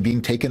safes and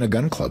being taken to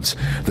gun clubs.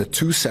 The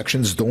two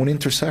sections don't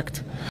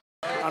intersect.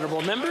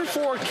 Honourable member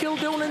for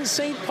Kildonan,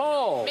 St.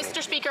 Paul.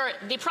 Mr. Speaker,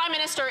 the Prime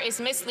Minister is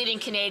misleading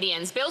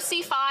Canadians. Bill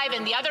C-5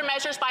 and the other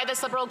measures by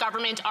this Liberal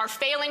government are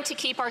failing to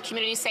keep our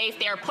communities safe.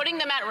 They are putting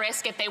them at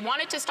risk. If they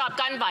wanted to stop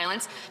gun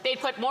violence, they'd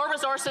put more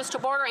resources to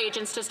border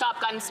agents to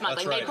stop gun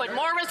smuggling. They'd put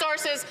more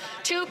resources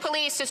to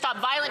police to stop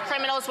violent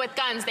criminals with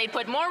guns. They'd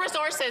put more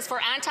resources for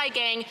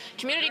anti-gang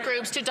community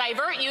groups to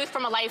divert youth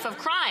from a life of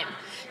crime.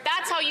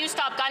 That's how you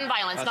stop gun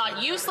violence,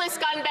 not useless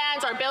gun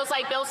bans or bills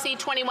like Bill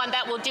C-21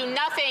 that will do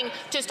nothing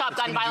to stop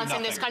gun violence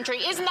in this country.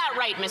 Isn't that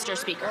right, Mr.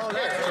 Speaker?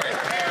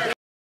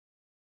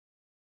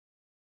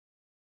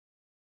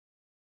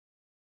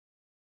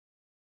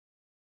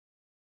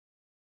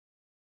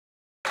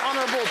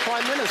 Honourable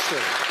Prime Minister.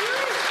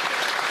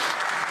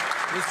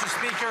 Mr.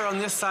 Speaker, on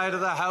this side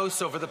of the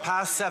House, over the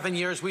past 7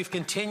 years, we've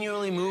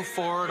continually moved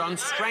forward on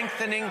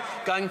strengthening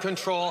gun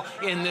control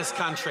in this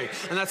country.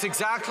 And that's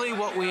exactly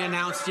what we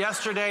announced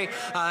yesterday,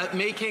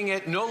 making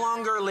it no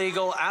longer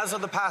legal, as of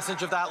the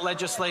passage of that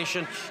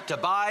legislation, to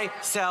buy,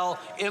 sell,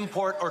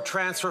 import, or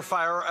transfer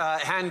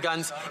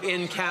handguns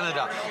in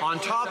Canada. On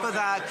top of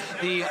that,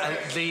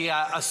 the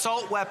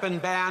assault weapon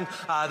ban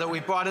that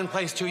we brought in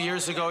place 2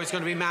 years ago is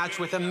going to be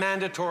matched with a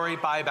mandatory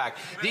buyback.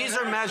 These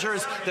are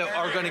measures that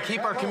are going to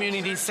keep our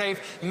communities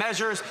safe,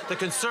 measures the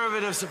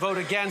Conservatives vote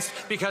against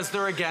because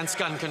they're against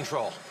gun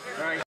control.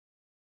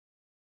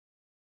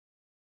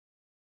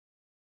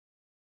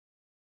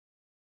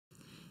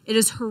 It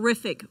is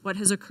horrific what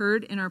has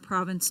occurred in our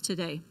province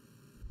today.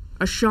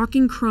 A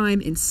shocking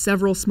crime in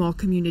several small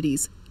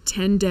communities,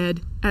 10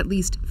 dead, at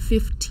least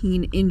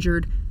 15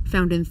 injured,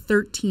 found in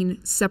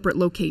 13 separate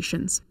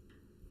locations.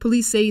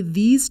 Police say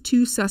these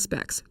two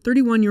suspects,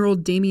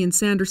 31-year-old Damian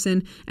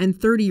Sanderson and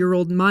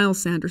 30-year-old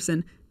Miles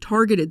Sanderson,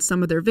 targeted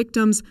some of their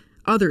victims.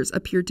 Others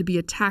appeared to be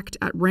attacked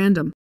at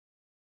random.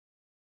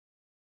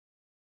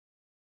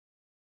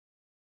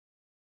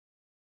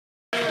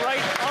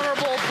 Right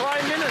Honourable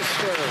Prime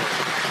Minister.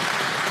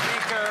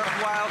 Speaker,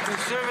 while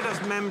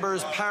Conservative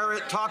members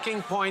parrot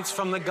talking points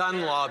from the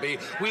gun lobby,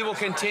 we will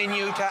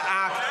continue to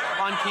act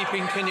on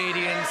keeping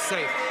Canadians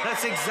safe.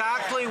 That's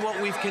exactly what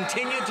we've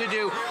continued to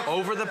do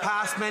over the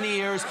past many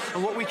years,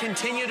 and what we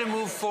continue to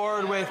move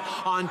forward with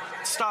on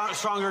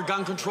stronger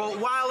gun control,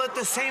 while at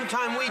the same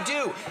time we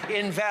do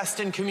invest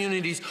in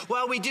communities,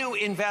 while we do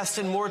invest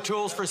in more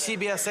tools for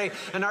CBSA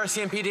and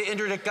RCMP to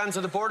interdict guns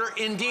at the border.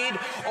 Indeed,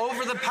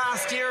 over the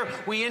past year,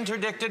 we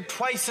interdicted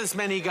twice as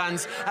many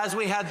guns as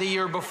we had the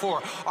year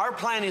before. Our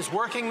plan is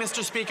working,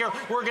 Mr. Speaker.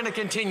 We're going to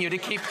continue to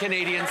keep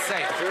Canadians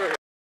safe.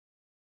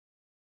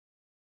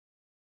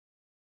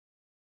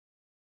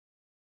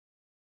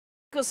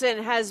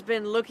 Nicholson has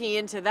been looking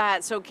into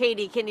that. So,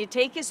 Katie, can you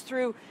take us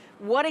through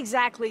what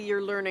exactly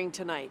you're learning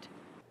tonight?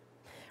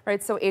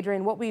 Right, so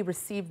Adrian, what we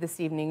received this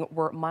evening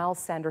were Miles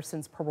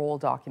Sanderson's parole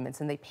documents,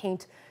 and they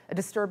paint a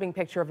disturbing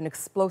picture of an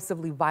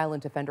explosively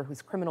violent offender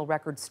whose criminal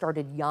record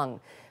started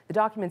young. The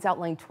documents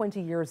outline 20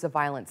 years of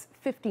violence,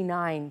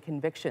 59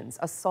 convictions,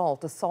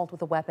 assault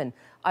with a weapon,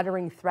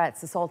 uttering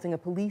threats, assaulting a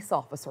police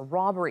officer,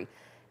 robbery,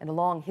 and a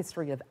long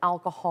history of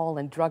alcohol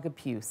and drug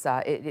abuse.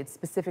 It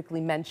specifically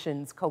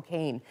mentions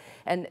cocaine.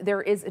 And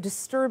there is a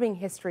disturbing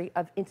history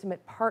of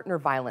intimate partner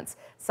violence,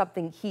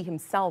 something he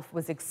himself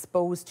was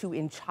exposed to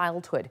in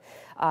childhood.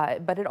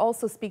 But it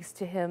also speaks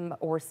to him,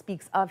 or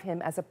speaks of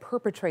him, as a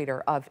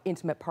perpetrator of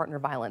intimate partner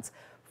violence,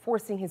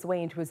 forcing his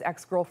way into his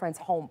ex-girlfriend's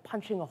home,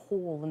 punching a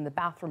hole in the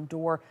bathroom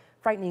door,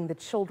 frightening the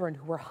children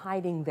who were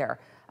hiding there,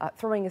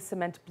 throwing a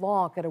cement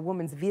block at a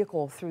woman's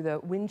vehicle through the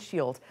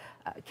windshield,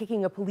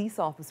 kicking a police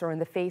officer in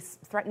the face,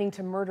 threatening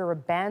to murder a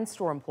band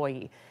store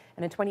employee.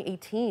 And in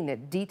 2018,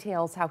 it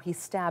details how he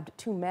stabbed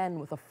 2 men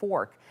with a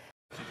fork.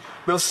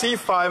 Bill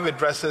C-5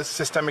 addresses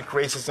systemic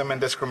racism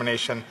and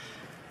discrimination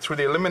through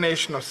the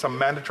elimination of some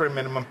mandatory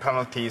minimum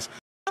penalties.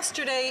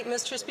 Yesterday,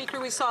 Mr. Speaker,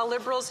 we saw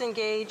Liberals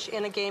engage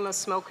in a game of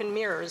smoke and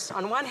mirrors.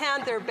 On one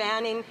hand, they're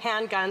banning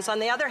handguns. On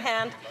the other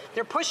hand,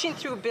 they're pushing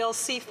through Bill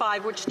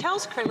C-5, which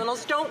tells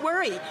criminals, don't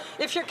worry.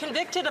 If you're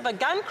convicted of a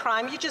gun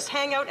crime, you just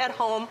hang out at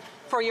home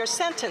for your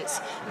sentence.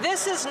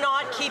 This is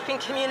not keeping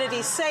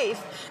communities safe,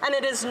 and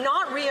it is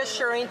not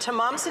reassuring to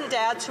moms and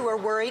dads who are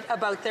worried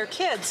about their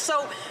kids.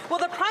 So will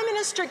the Prime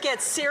Minister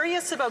get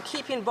serious about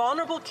keeping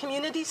vulnerable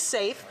communities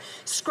safe,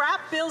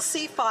 scrap Bill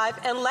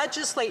C-5, and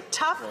legislate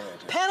tough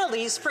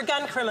penalties for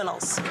gun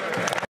criminals?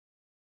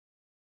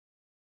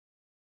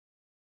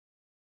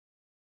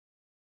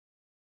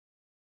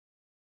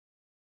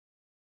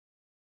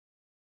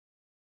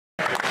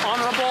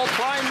 Honourable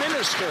Prime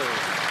Minister.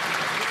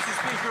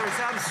 Speaker, it's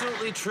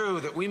absolutely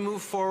true that we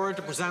move forward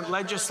to present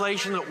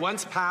legislation that,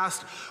 once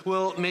passed,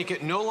 will make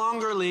it no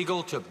longer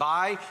legal to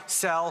buy,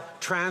 sell,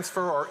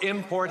 transfer, or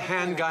import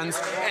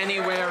handguns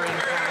anywhere in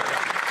Canada.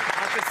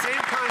 At the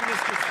same time,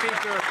 Mr.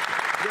 Speaker,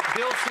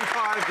 Bill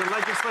C-5, the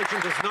legislation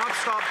does not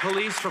stop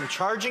police from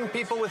charging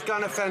people with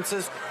gun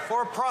offences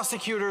or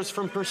prosecutors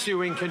from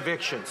pursuing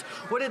convictions.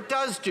 What it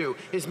does do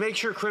is make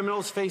sure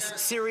criminals face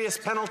serious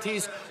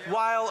penalties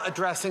while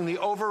addressing the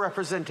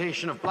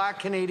overrepresentation of Black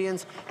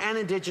Canadians and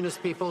Indigenous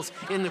peoples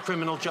in the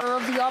criminal justice.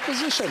 Of the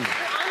opposition.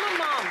 I'm a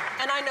mom,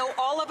 and I know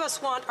all of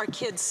us want our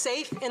kids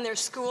safe in their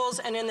schools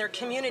and in their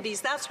communities.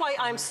 That's why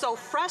I'm so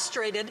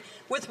frustrated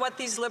with what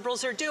these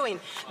Liberals are doing.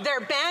 They're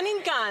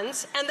banning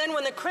guns, and then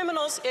when the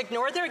criminals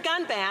ignore their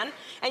gun ban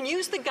and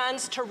use the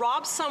guns to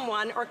rob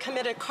someone or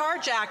commit a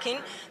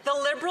carjacking, the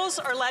Liberals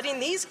are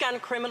letting these gun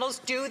criminals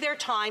do their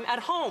time at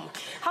home.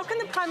 How can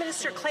the Prime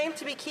Minister claim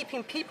to be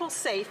keeping people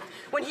safe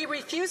when he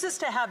refuses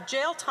to have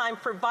jail time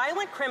for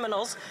violent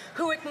criminals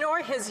who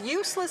ignore his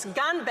useless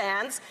gun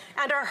bans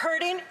and are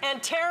hurting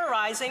and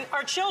terrorizing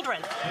our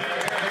children?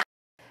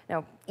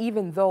 Now,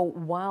 even though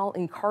while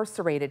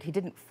incarcerated he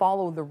didn't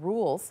follow the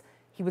rules,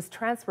 he was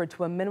transferred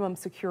to a minimum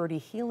security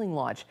healing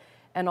lodge.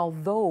 And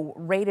although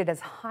rated as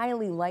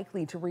highly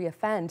likely to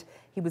reoffend,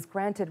 he was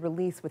granted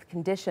release with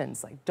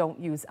conditions like don't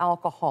use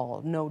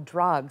alcohol, no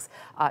drugs,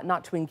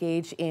 not to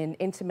engage in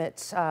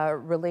intimate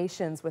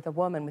relations with a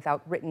woman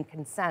without written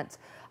consent,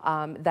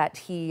 that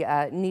he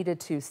needed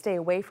to stay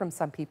away from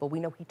some people. We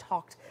know he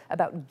talked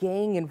about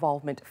gang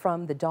involvement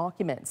from the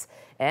documents.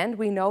 And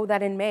we know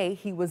that in May,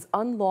 he was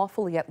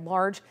unlawfully at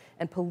large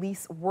and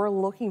police were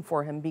looking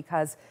for him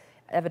because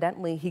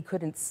evidently he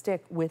couldn't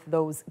stick with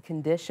those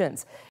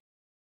conditions.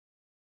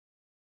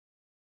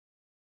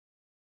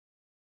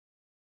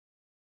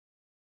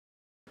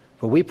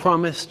 But we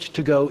promised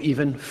to go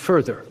even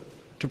further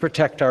to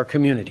protect our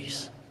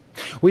communities.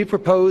 We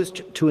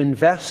proposed to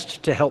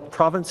invest to help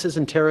provinces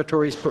and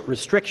territories put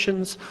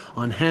restrictions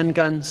on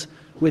handguns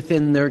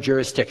within their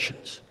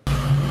jurisdictions.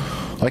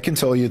 I can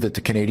tell you that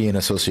the Canadian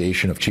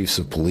Association of Chiefs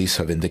of Police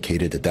have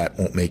indicated that that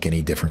won't make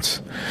any difference.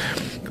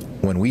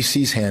 When we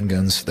seize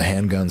handguns, the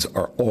handguns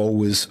are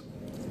always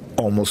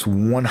almost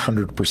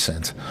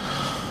 100%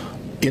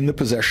 in the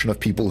possession of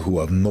people who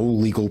have no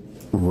legal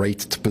right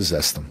to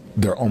possess them.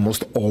 They're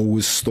almost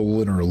always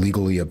stolen or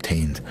illegally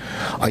obtained.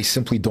 I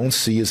simply don't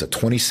see, as a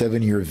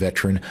 27-year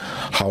veteran,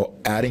 how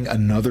adding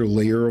another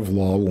layer of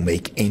law will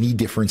make any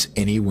difference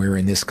anywhere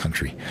in this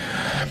country.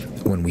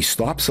 When we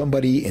stop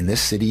somebody in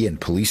this city, and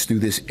police do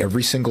this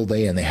every single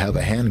day, and they have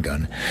a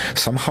handgun,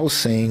 somehow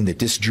saying that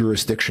this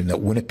jurisdiction,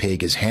 that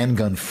Winnipeg is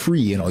handgun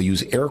free, and I'll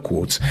use air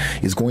quotes,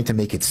 is going to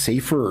make it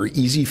safer or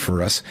easy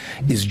for us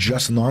is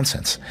just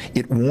nonsense.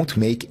 It won't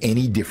make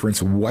any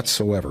difference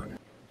whatsoever.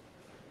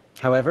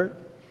 However,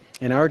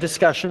 in our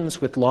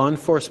discussions with law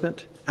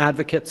enforcement,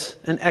 advocates,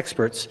 and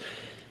experts,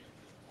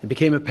 it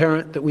became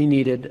apparent that we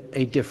needed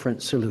a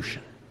different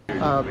solution.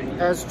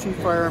 As Chief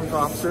Firearms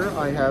Officer,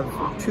 I have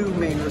two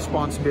main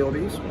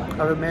responsibilities. I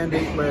have a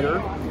mandate letter,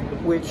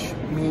 which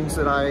means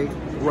that I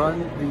run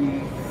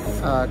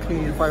the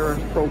Canadian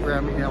Firearms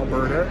Program in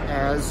Alberta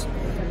as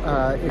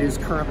it is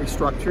currently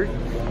structured.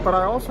 But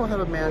I also have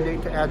a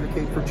mandate to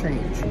advocate for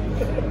change.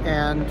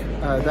 And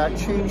that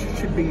change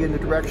should be in the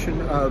direction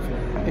of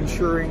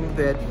ensuring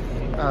that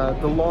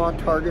the law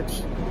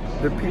targets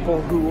the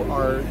people who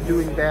are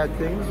doing bad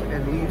things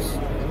and leaves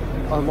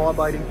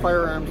law-abiding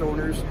firearms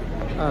owners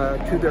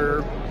to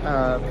their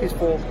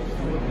peaceful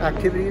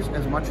activities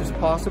as much as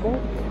possible.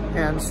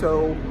 And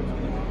so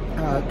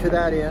to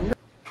that end.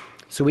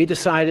 So we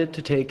decided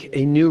to take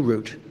a new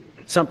route,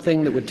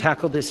 something that would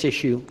tackle this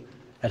issue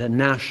at a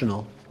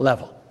national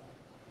level.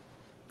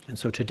 And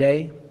so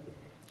today,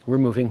 we're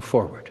moving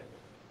forward.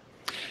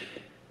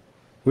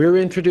 We're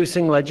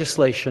introducing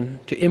legislation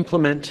to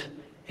implement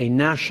a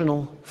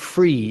national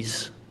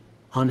freeze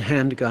on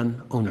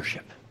handgun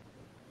ownership.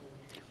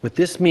 What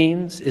this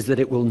means is that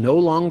it will no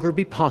longer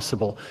be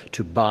possible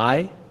to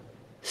buy,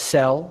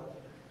 sell,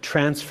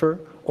 transfer,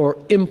 or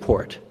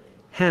import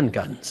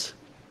handguns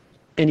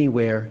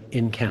anywhere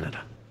in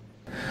Canada.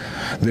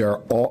 There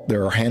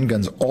are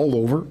handguns all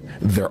over,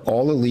 they're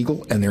all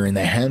illegal, and they're in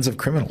the hands of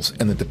criminals.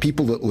 And that the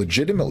people that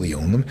legitimately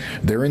own them,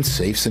 they're in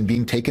safes and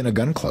being taken to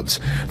gun clubs.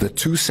 The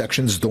two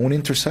sections don't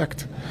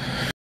intersect.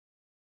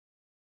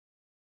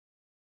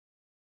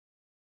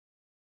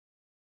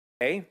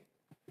 Today,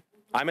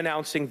 I'm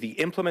announcing the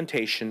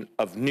implementation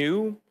of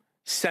new,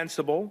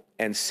 sensible,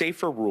 and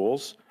safer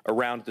rules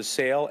around the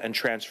sale and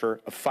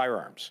transfer of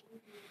firearms.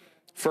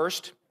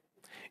 First,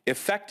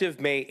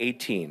 effective May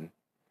 18,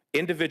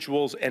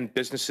 individuals and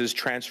businesses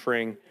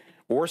transferring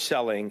or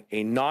selling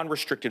a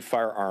non-restricted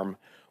firearm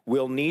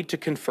will need to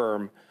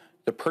confirm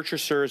the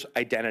purchaser's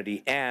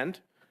identity and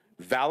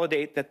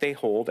validate that they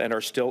hold and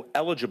are still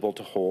eligible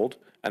to hold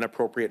an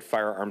appropriate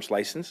firearms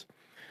license,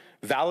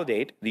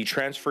 validate the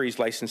transferee's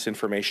license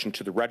information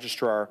to the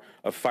registrar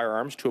of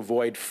firearms to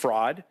avoid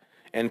fraud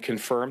and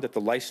confirm that the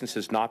license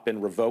has not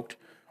been revoked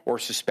or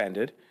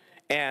suspended,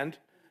 and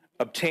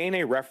obtain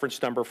a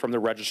reference number from the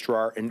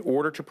registrar in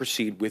order to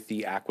proceed with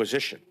the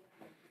acquisition.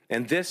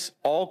 And this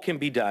all can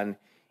be done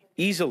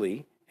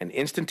easily and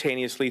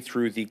instantaneously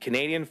through the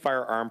Canadian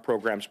Firearm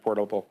Programs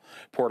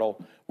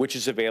portal, which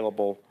is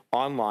available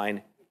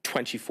online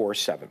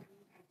 24/7.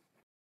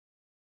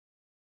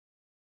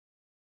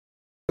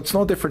 It's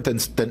no different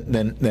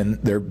than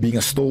there being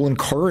a stolen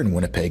car in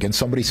Winnipeg and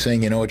somebody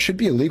saying, you know, it should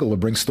be illegal to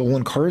bring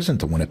stolen cars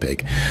into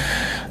Winnipeg.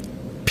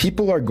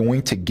 People are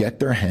going to get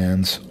their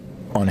hands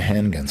on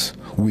handguns.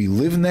 We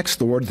live next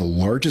door to the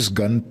largest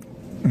gun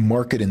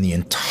market in the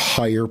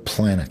entire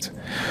planet.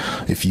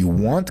 If you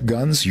want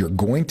guns, you're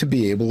going to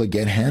be able to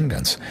get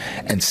handguns.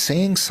 And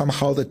saying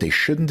somehow that they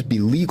shouldn't be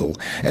legal,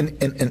 and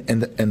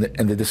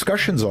the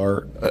discussions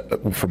are,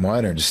 from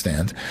what I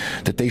understand,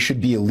 that they should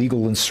be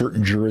illegal in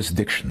certain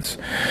jurisdictions.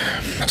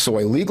 So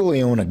I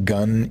legally own a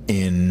gun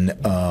in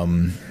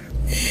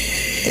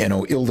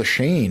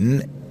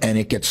Ile-des-Chênes, and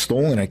it gets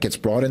stolen, it gets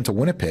brought into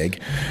Winnipeg.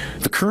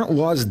 The current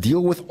laws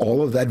deal with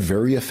all of that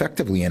very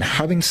effectively, and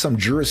having some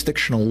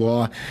jurisdictional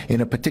law in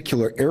a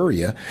particular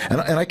area,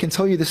 and I can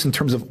tell you this in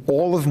terms of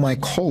all of my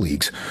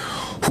colleagues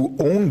who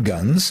own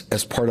guns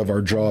as part of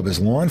our job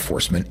as law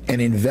enforcement and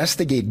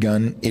investigate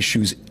gun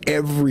issues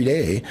every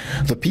day,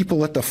 the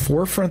people at the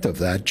forefront of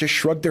that just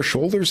shrug their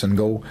shoulders and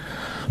go,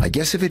 I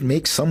guess if it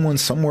makes someone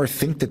somewhere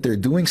think that they're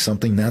doing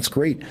something, that's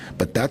great,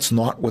 but that's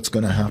not what's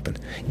going to happen.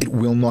 It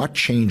will not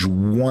change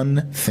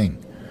one thing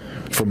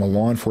from a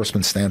law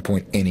enforcement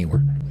standpoint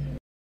anywhere.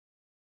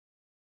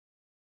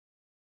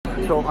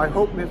 So I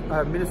hope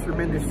Minister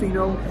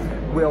Mendocino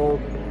will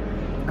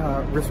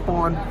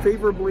respond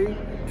favorably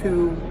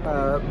to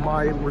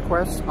my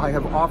requests. I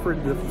have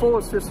offered the full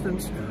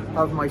assistance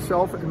of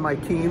myself and my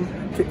team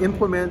to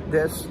implement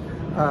this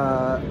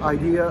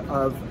idea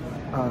of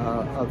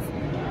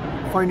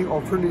finding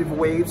alternative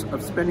ways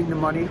of spending the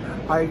money.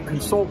 I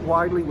consult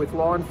widely with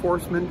law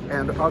enforcement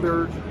and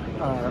other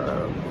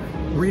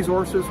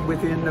resources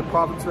within the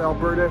province of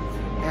Alberta,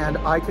 and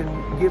I can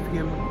give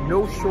him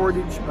no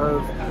shortage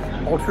of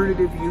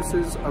alternative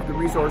uses of the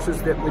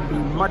resources that would be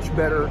much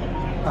better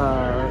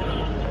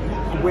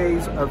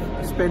ways of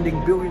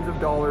spending billions of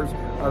dollars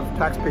of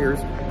taxpayers'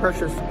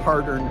 precious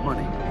hard-earned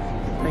money.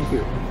 Thank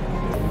you.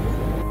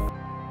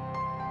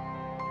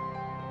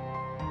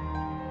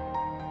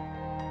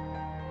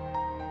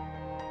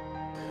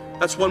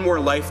 That's one more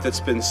life that's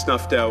been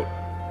snuffed out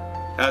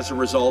as a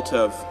result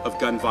of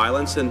gun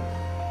violence, and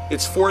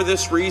it's for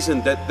this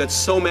reason that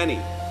so many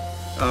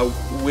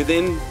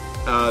within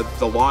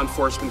the law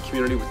enforcement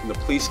community, within the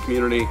police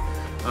community,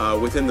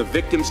 within the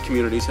victims'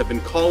 communities have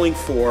been calling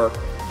for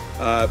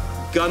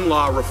gun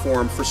law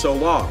reform for so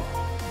long.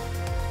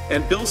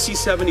 And Bill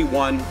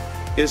C-71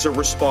 is a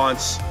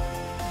response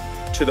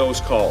to those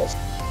calls.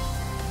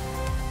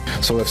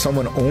 So if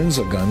someone owns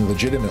a gun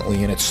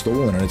legitimately and it's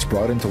stolen and it's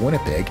brought into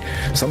Winnipeg,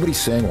 somebody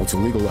saying, well, it's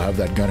illegal to have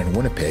that gun in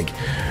Winnipeg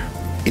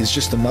is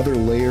just another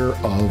layer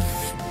of,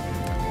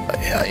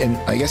 and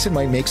I guess it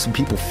might make some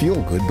people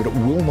feel good, but it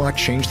will not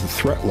change the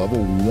threat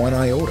level one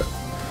iota.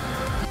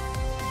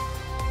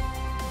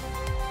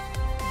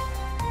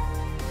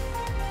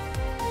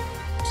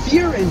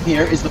 Fear in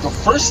here is that the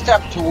first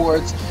step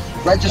towards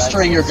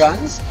registering your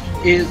guns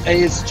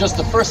is just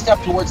the first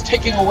step towards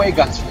taking away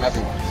guns from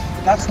everyone.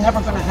 That's never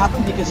going to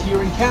happen because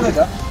here in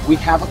Canada we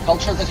have a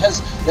culture that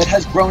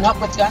has grown up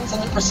with guns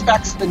and that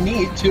respects the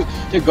need to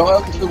go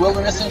out into the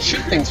wilderness and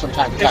shoot things from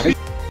time to time.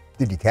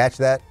 Did you catch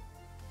that?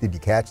 Did you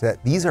catch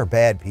that? These are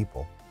bad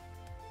people.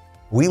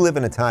 We live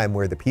in a time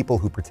where the people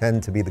who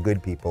pretend to be the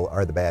good people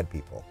are the bad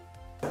people.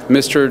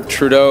 Mr.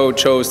 Trudeau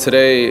chose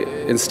today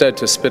instead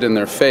to spit in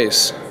their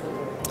face.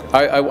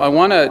 I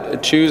want to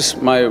choose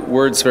my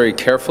words very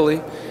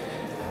carefully.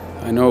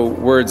 I know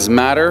words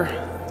matter.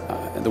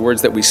 The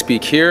words that we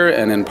speak here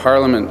and in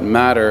Parliament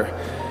matter.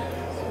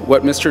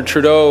 What Mr.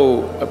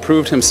 Trudeau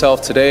proved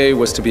himself today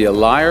was to be a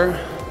liar,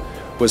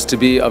 was to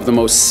be of the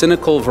most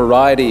cynical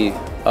variety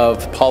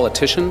of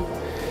politician,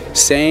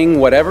 saying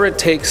whatever it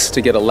takes to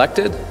get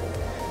elected,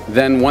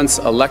 then once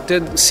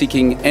elected,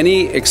 seeking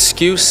any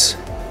excuse,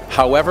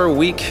 however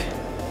weak,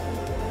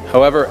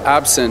 however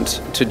absent,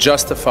 to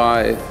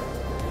justify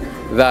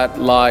that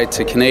lie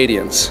to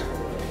Canadians.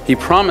 He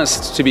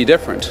promised to be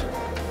different.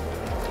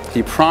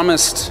 He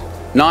promised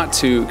not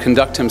to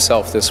conduct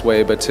himself this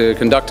way, but to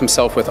conduct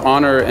himself with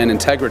honor and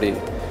integrity.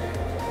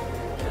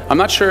 I'm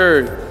not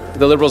sure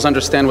the Liberals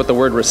understand what the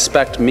word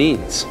respect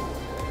means,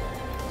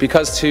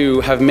 because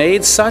to have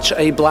made such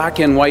a black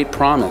and white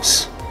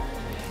promise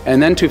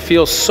and then to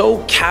feel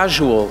so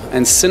casual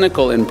and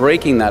cynical in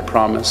breaking that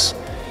promise,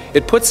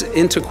 it puts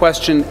into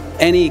question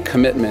any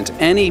commitment,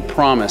 any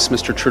promise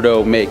Mr.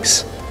 Trudeau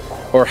makes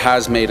or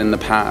has made in the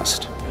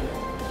past.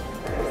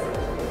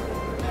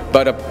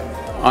 But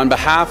on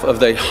behalf of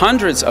the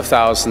hundreds of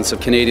thousands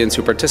of Canadians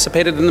who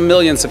participated and the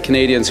millions of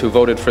Canadians who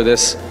voted for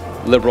this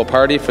Liberal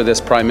Party, for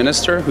this Prime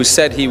Minister, who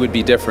said he would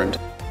be different.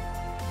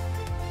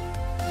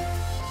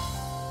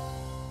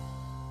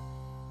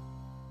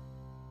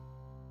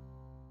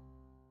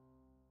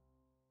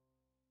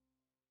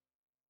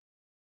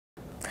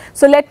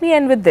 So let me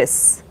end with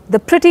this. The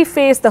pretty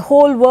face the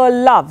whole world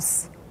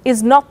loves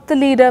is not the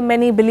leader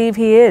many believe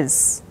he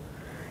is.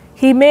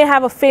 He may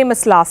have a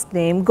famous last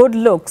name, good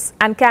looks,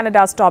 and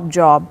Canada's top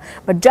job,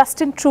 but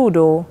Justin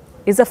Trudeau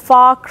is a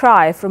far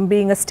cry from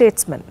being a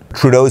statesman.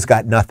 Trudeau's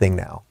got nothing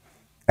now.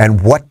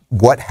 And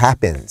what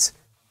happens?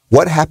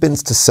 What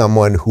happens to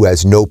someone who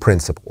has no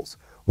principles?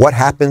 What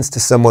happens to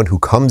someone who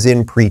comes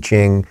in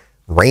preaching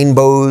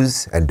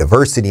rainbows and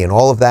diversity and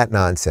all of that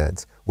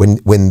nonsense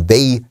when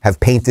they have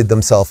painted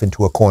themselves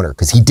into a corner?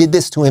 Because he did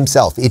this to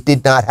himself. It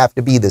did not have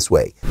to be this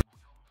way.